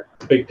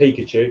 Big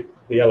Pikachu,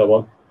 the yellow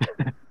one.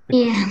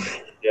 Yeah.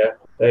 Yeah.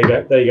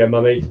 There you go,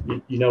 Mummy.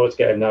 You know what to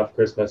get him now for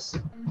Christmas.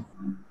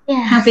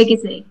 Yeah. How big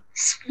is he?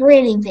 It's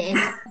really big.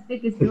 How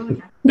big is yours?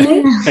 No?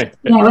 Yeah,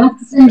 we'll have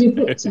to send you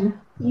a picture.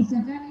 You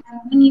said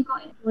when you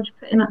got it, George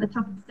put him at the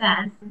top of the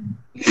stairs, and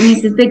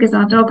he's as big as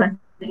our dog, I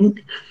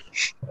think.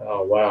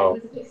 Oh, wow.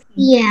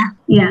 Yeah.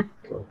 Yeah.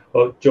 Cool.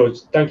 Well, George,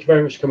 thank you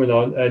very much for coming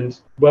on, and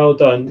well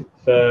done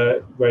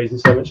for raising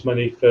so much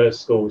money for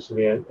schools for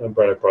the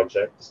Umbrella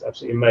Project. It's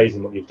absolutely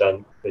amazing what you've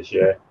done this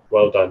year.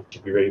 Well done. You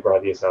should be really proud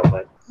of yourself,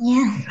 mate.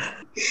 Yeah.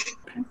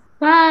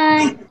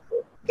 Bye.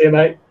 See you,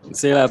 mate.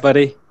 See you later,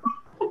 buddy.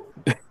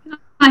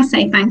 I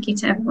say thank you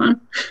to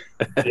everyone.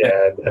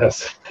 Yeah.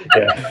 Love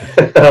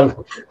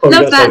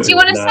that. Do you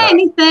want to say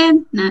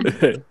anything? No.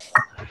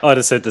 I'd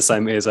have said the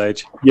same at his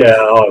age. Yeah,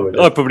 I would.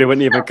 I probably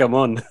wouldn't even come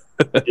on.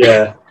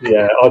 yeah,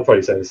 I'd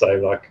probably say the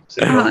same. Like,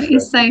 Oh,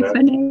 he's so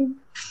funny.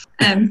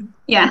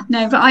 Yeah,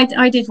 no, but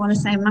I did want to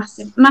say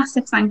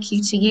massive thank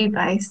you to you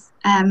both.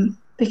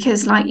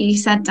 Because like you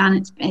said,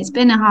 Dan, it's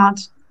been a hard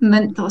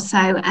month or so.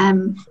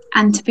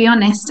 And to be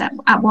honest,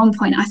 at one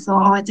point I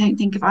thought, I don't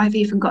think if I've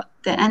even got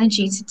the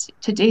energy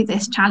to do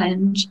this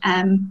challenge.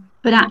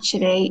 But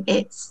actually,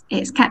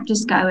 it's kept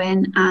us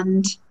going,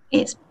 and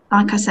it's,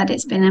 like I said,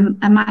 it's been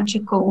a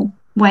magical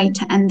way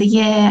to end the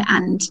year,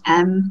 and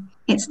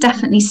it's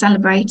definitely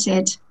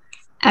celebrated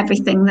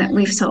everything that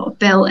we've sort of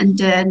built and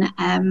done,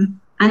 and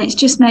it's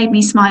just made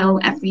me smile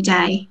every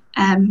day,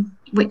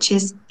 which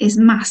is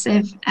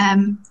massive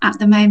at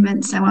the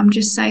moment. So I'm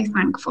just so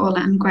thankful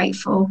and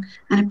grateful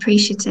and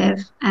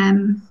appreciative,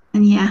 and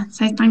yeah,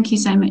 so thank you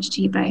so much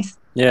to you both.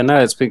 Yeah, no,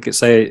 it's big to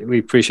say we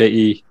appreciate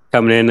you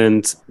coming in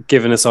and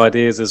giving us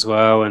ideas as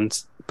well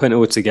and putting it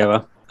all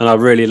together. And I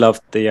really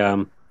loved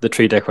the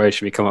tree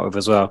decoration we come up with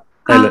as well.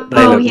 They look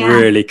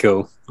really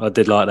cool. I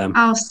did like them.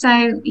 Oh,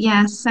 so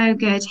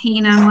good.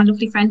 Hina, my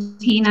lovely friend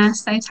Hina,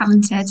 so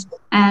talented.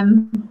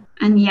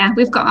 And yeah,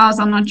 we've got ours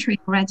on our tree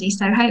already,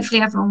 so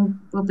hopefully everyone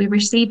will be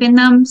receiving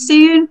them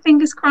soon.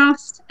 Fingers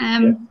crossed.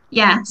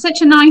 Yeah,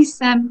 such a nice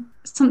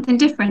something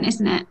different,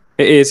 isn't it?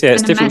 It is. Yeah,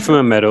 it's different from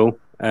a medal,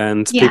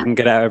 and people can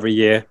get it out every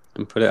year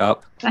and put it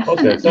up. I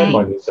was going to turn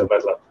mine into a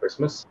medal after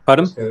Christmas.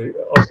 Pardon? I was going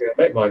to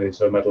make mine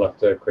into a medal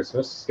after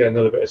Christmas. Get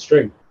another bit of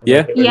string.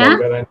 Yeah.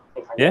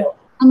 Yeah.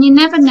 And you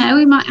never know,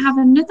 we might have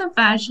another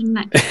version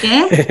next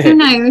year. Who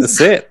knows?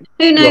 That's it.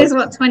 Who knows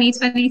what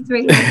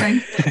 2023 will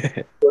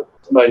bring?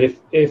 Mate,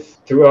 if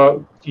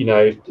throughout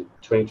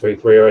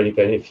 2023 or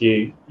anything, if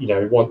you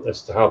want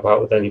us to help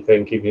out with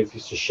anything, even if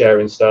it's just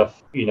sharing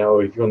stuff,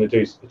 or if you want to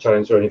do a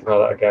challenge or anything like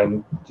that,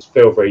 again, just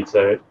feel free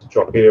to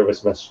drop either of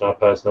us a message on our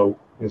personal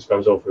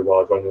Instagrams or through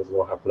Wild Runners.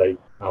 We'll happily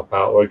help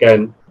out. Or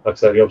again, like I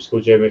said, the obstacle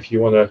gym, if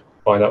you want to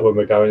find out when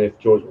we're going, if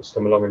George wants to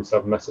come along and just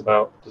have a mess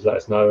about, just let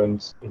us know,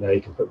 and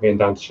you can put me and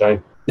Dan to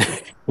shame.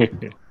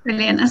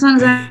 Brilliant, as long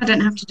as I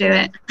don't have to do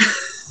it.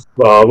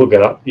 Well, we'll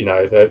get up.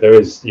 There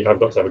is. You have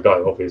got to have a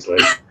go, obviously.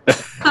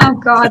 Oh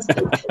God,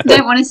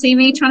 don't want to see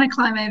me trying to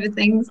climb over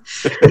things.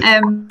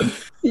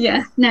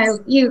 Yeah, no,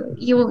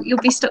 you'll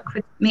be stuck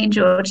with me and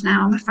George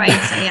now, I'm afraid.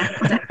 So yeah,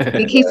 we'll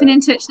definitely be keeping in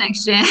touch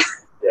next year.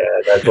 Yeah,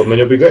 no problem.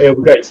 It'll be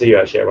great to see you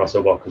actually at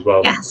Russell Walk as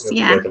well. Yes,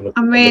 yeah,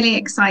 I'm really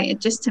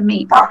excited just to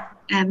meet.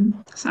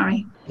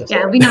 Sorry. Yeah,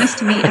 it'll be nice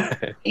to meet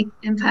everybody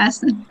in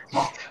person.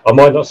 I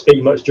might not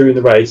speak much during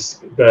the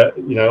race, but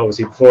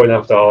obviously before and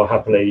after, I'll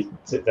happily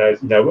sit there.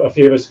 A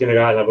few of us are going to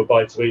go out and have a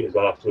bite to eat as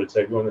well afterwards.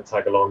 So if you want to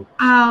tag along,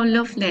 oh,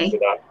 lovely. For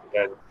that,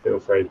 again, feel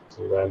free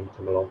to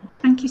come along.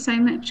 Thank you so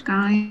much,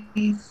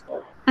 guys.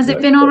 Has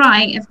it been all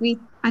right?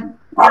 I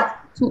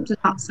talked a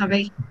lot.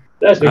 Sorry.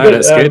 That's been good.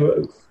 That's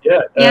good.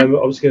 I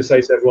was going to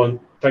say to everyone,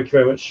 thank you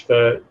very much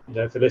for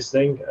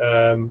listening.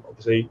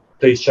 Obviously,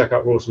 please check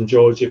out Roarsome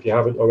George if you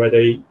haven't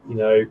already.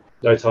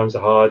 No times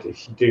are hard.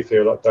 If you do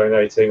feel like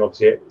donating,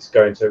 obviously it's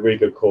going to a really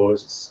good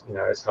cause.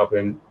 It's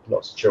helping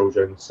lots of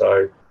children.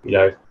 So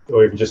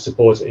or even just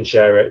support it and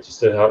share it, just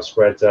to help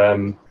spread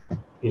the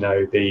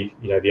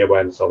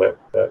awareness of it.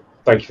 But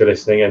thank you for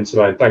listening. And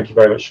Simone, thank you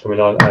very much for coming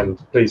on. And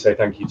please say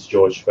thank you to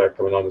George for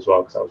coming on as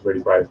well, because that was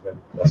really brave of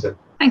him. That's it.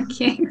 Thank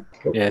you.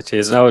 Cool. Yeah,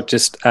 cheers. And I would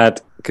just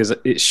add, because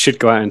it should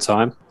go out in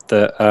time,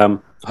 that I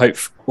hope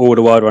all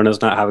the wild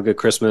runners now have a good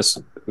Christmas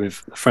with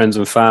friends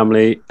and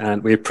family,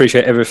 and we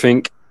appreciate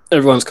everything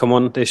everyone's come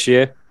on this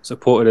year,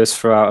 supported us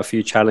throughout a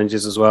few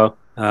challenges as well.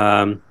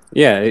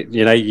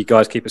 You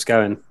guys keep us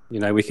going.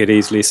 We could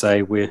easily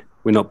say we're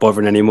not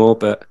bothering anymore,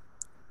 but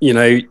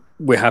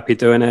we're happy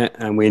doing it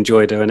and we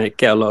enjoy doing it.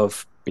 Get a lot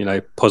of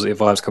positive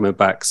vibes coming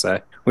back, so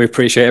we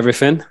appreciate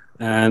everything.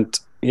 And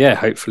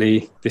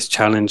hopefully this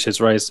challenge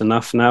has raised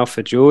enough now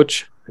for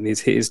George, and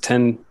he's hit his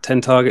 10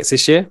 targets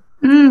this year.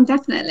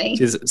 Definitely.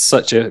 Which is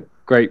such a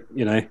great,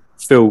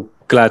 feel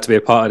glad to be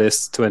a part of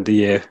this to end the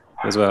year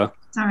as well.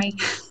 Sorry.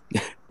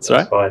 That's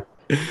right. Fine.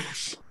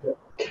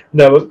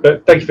 No,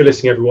 but thank you for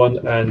listening,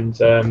 everyone, and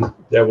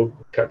we'll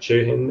catch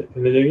you in the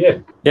new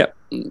year. Yep.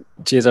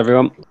 Cheers,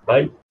 everyone.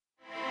 Bye.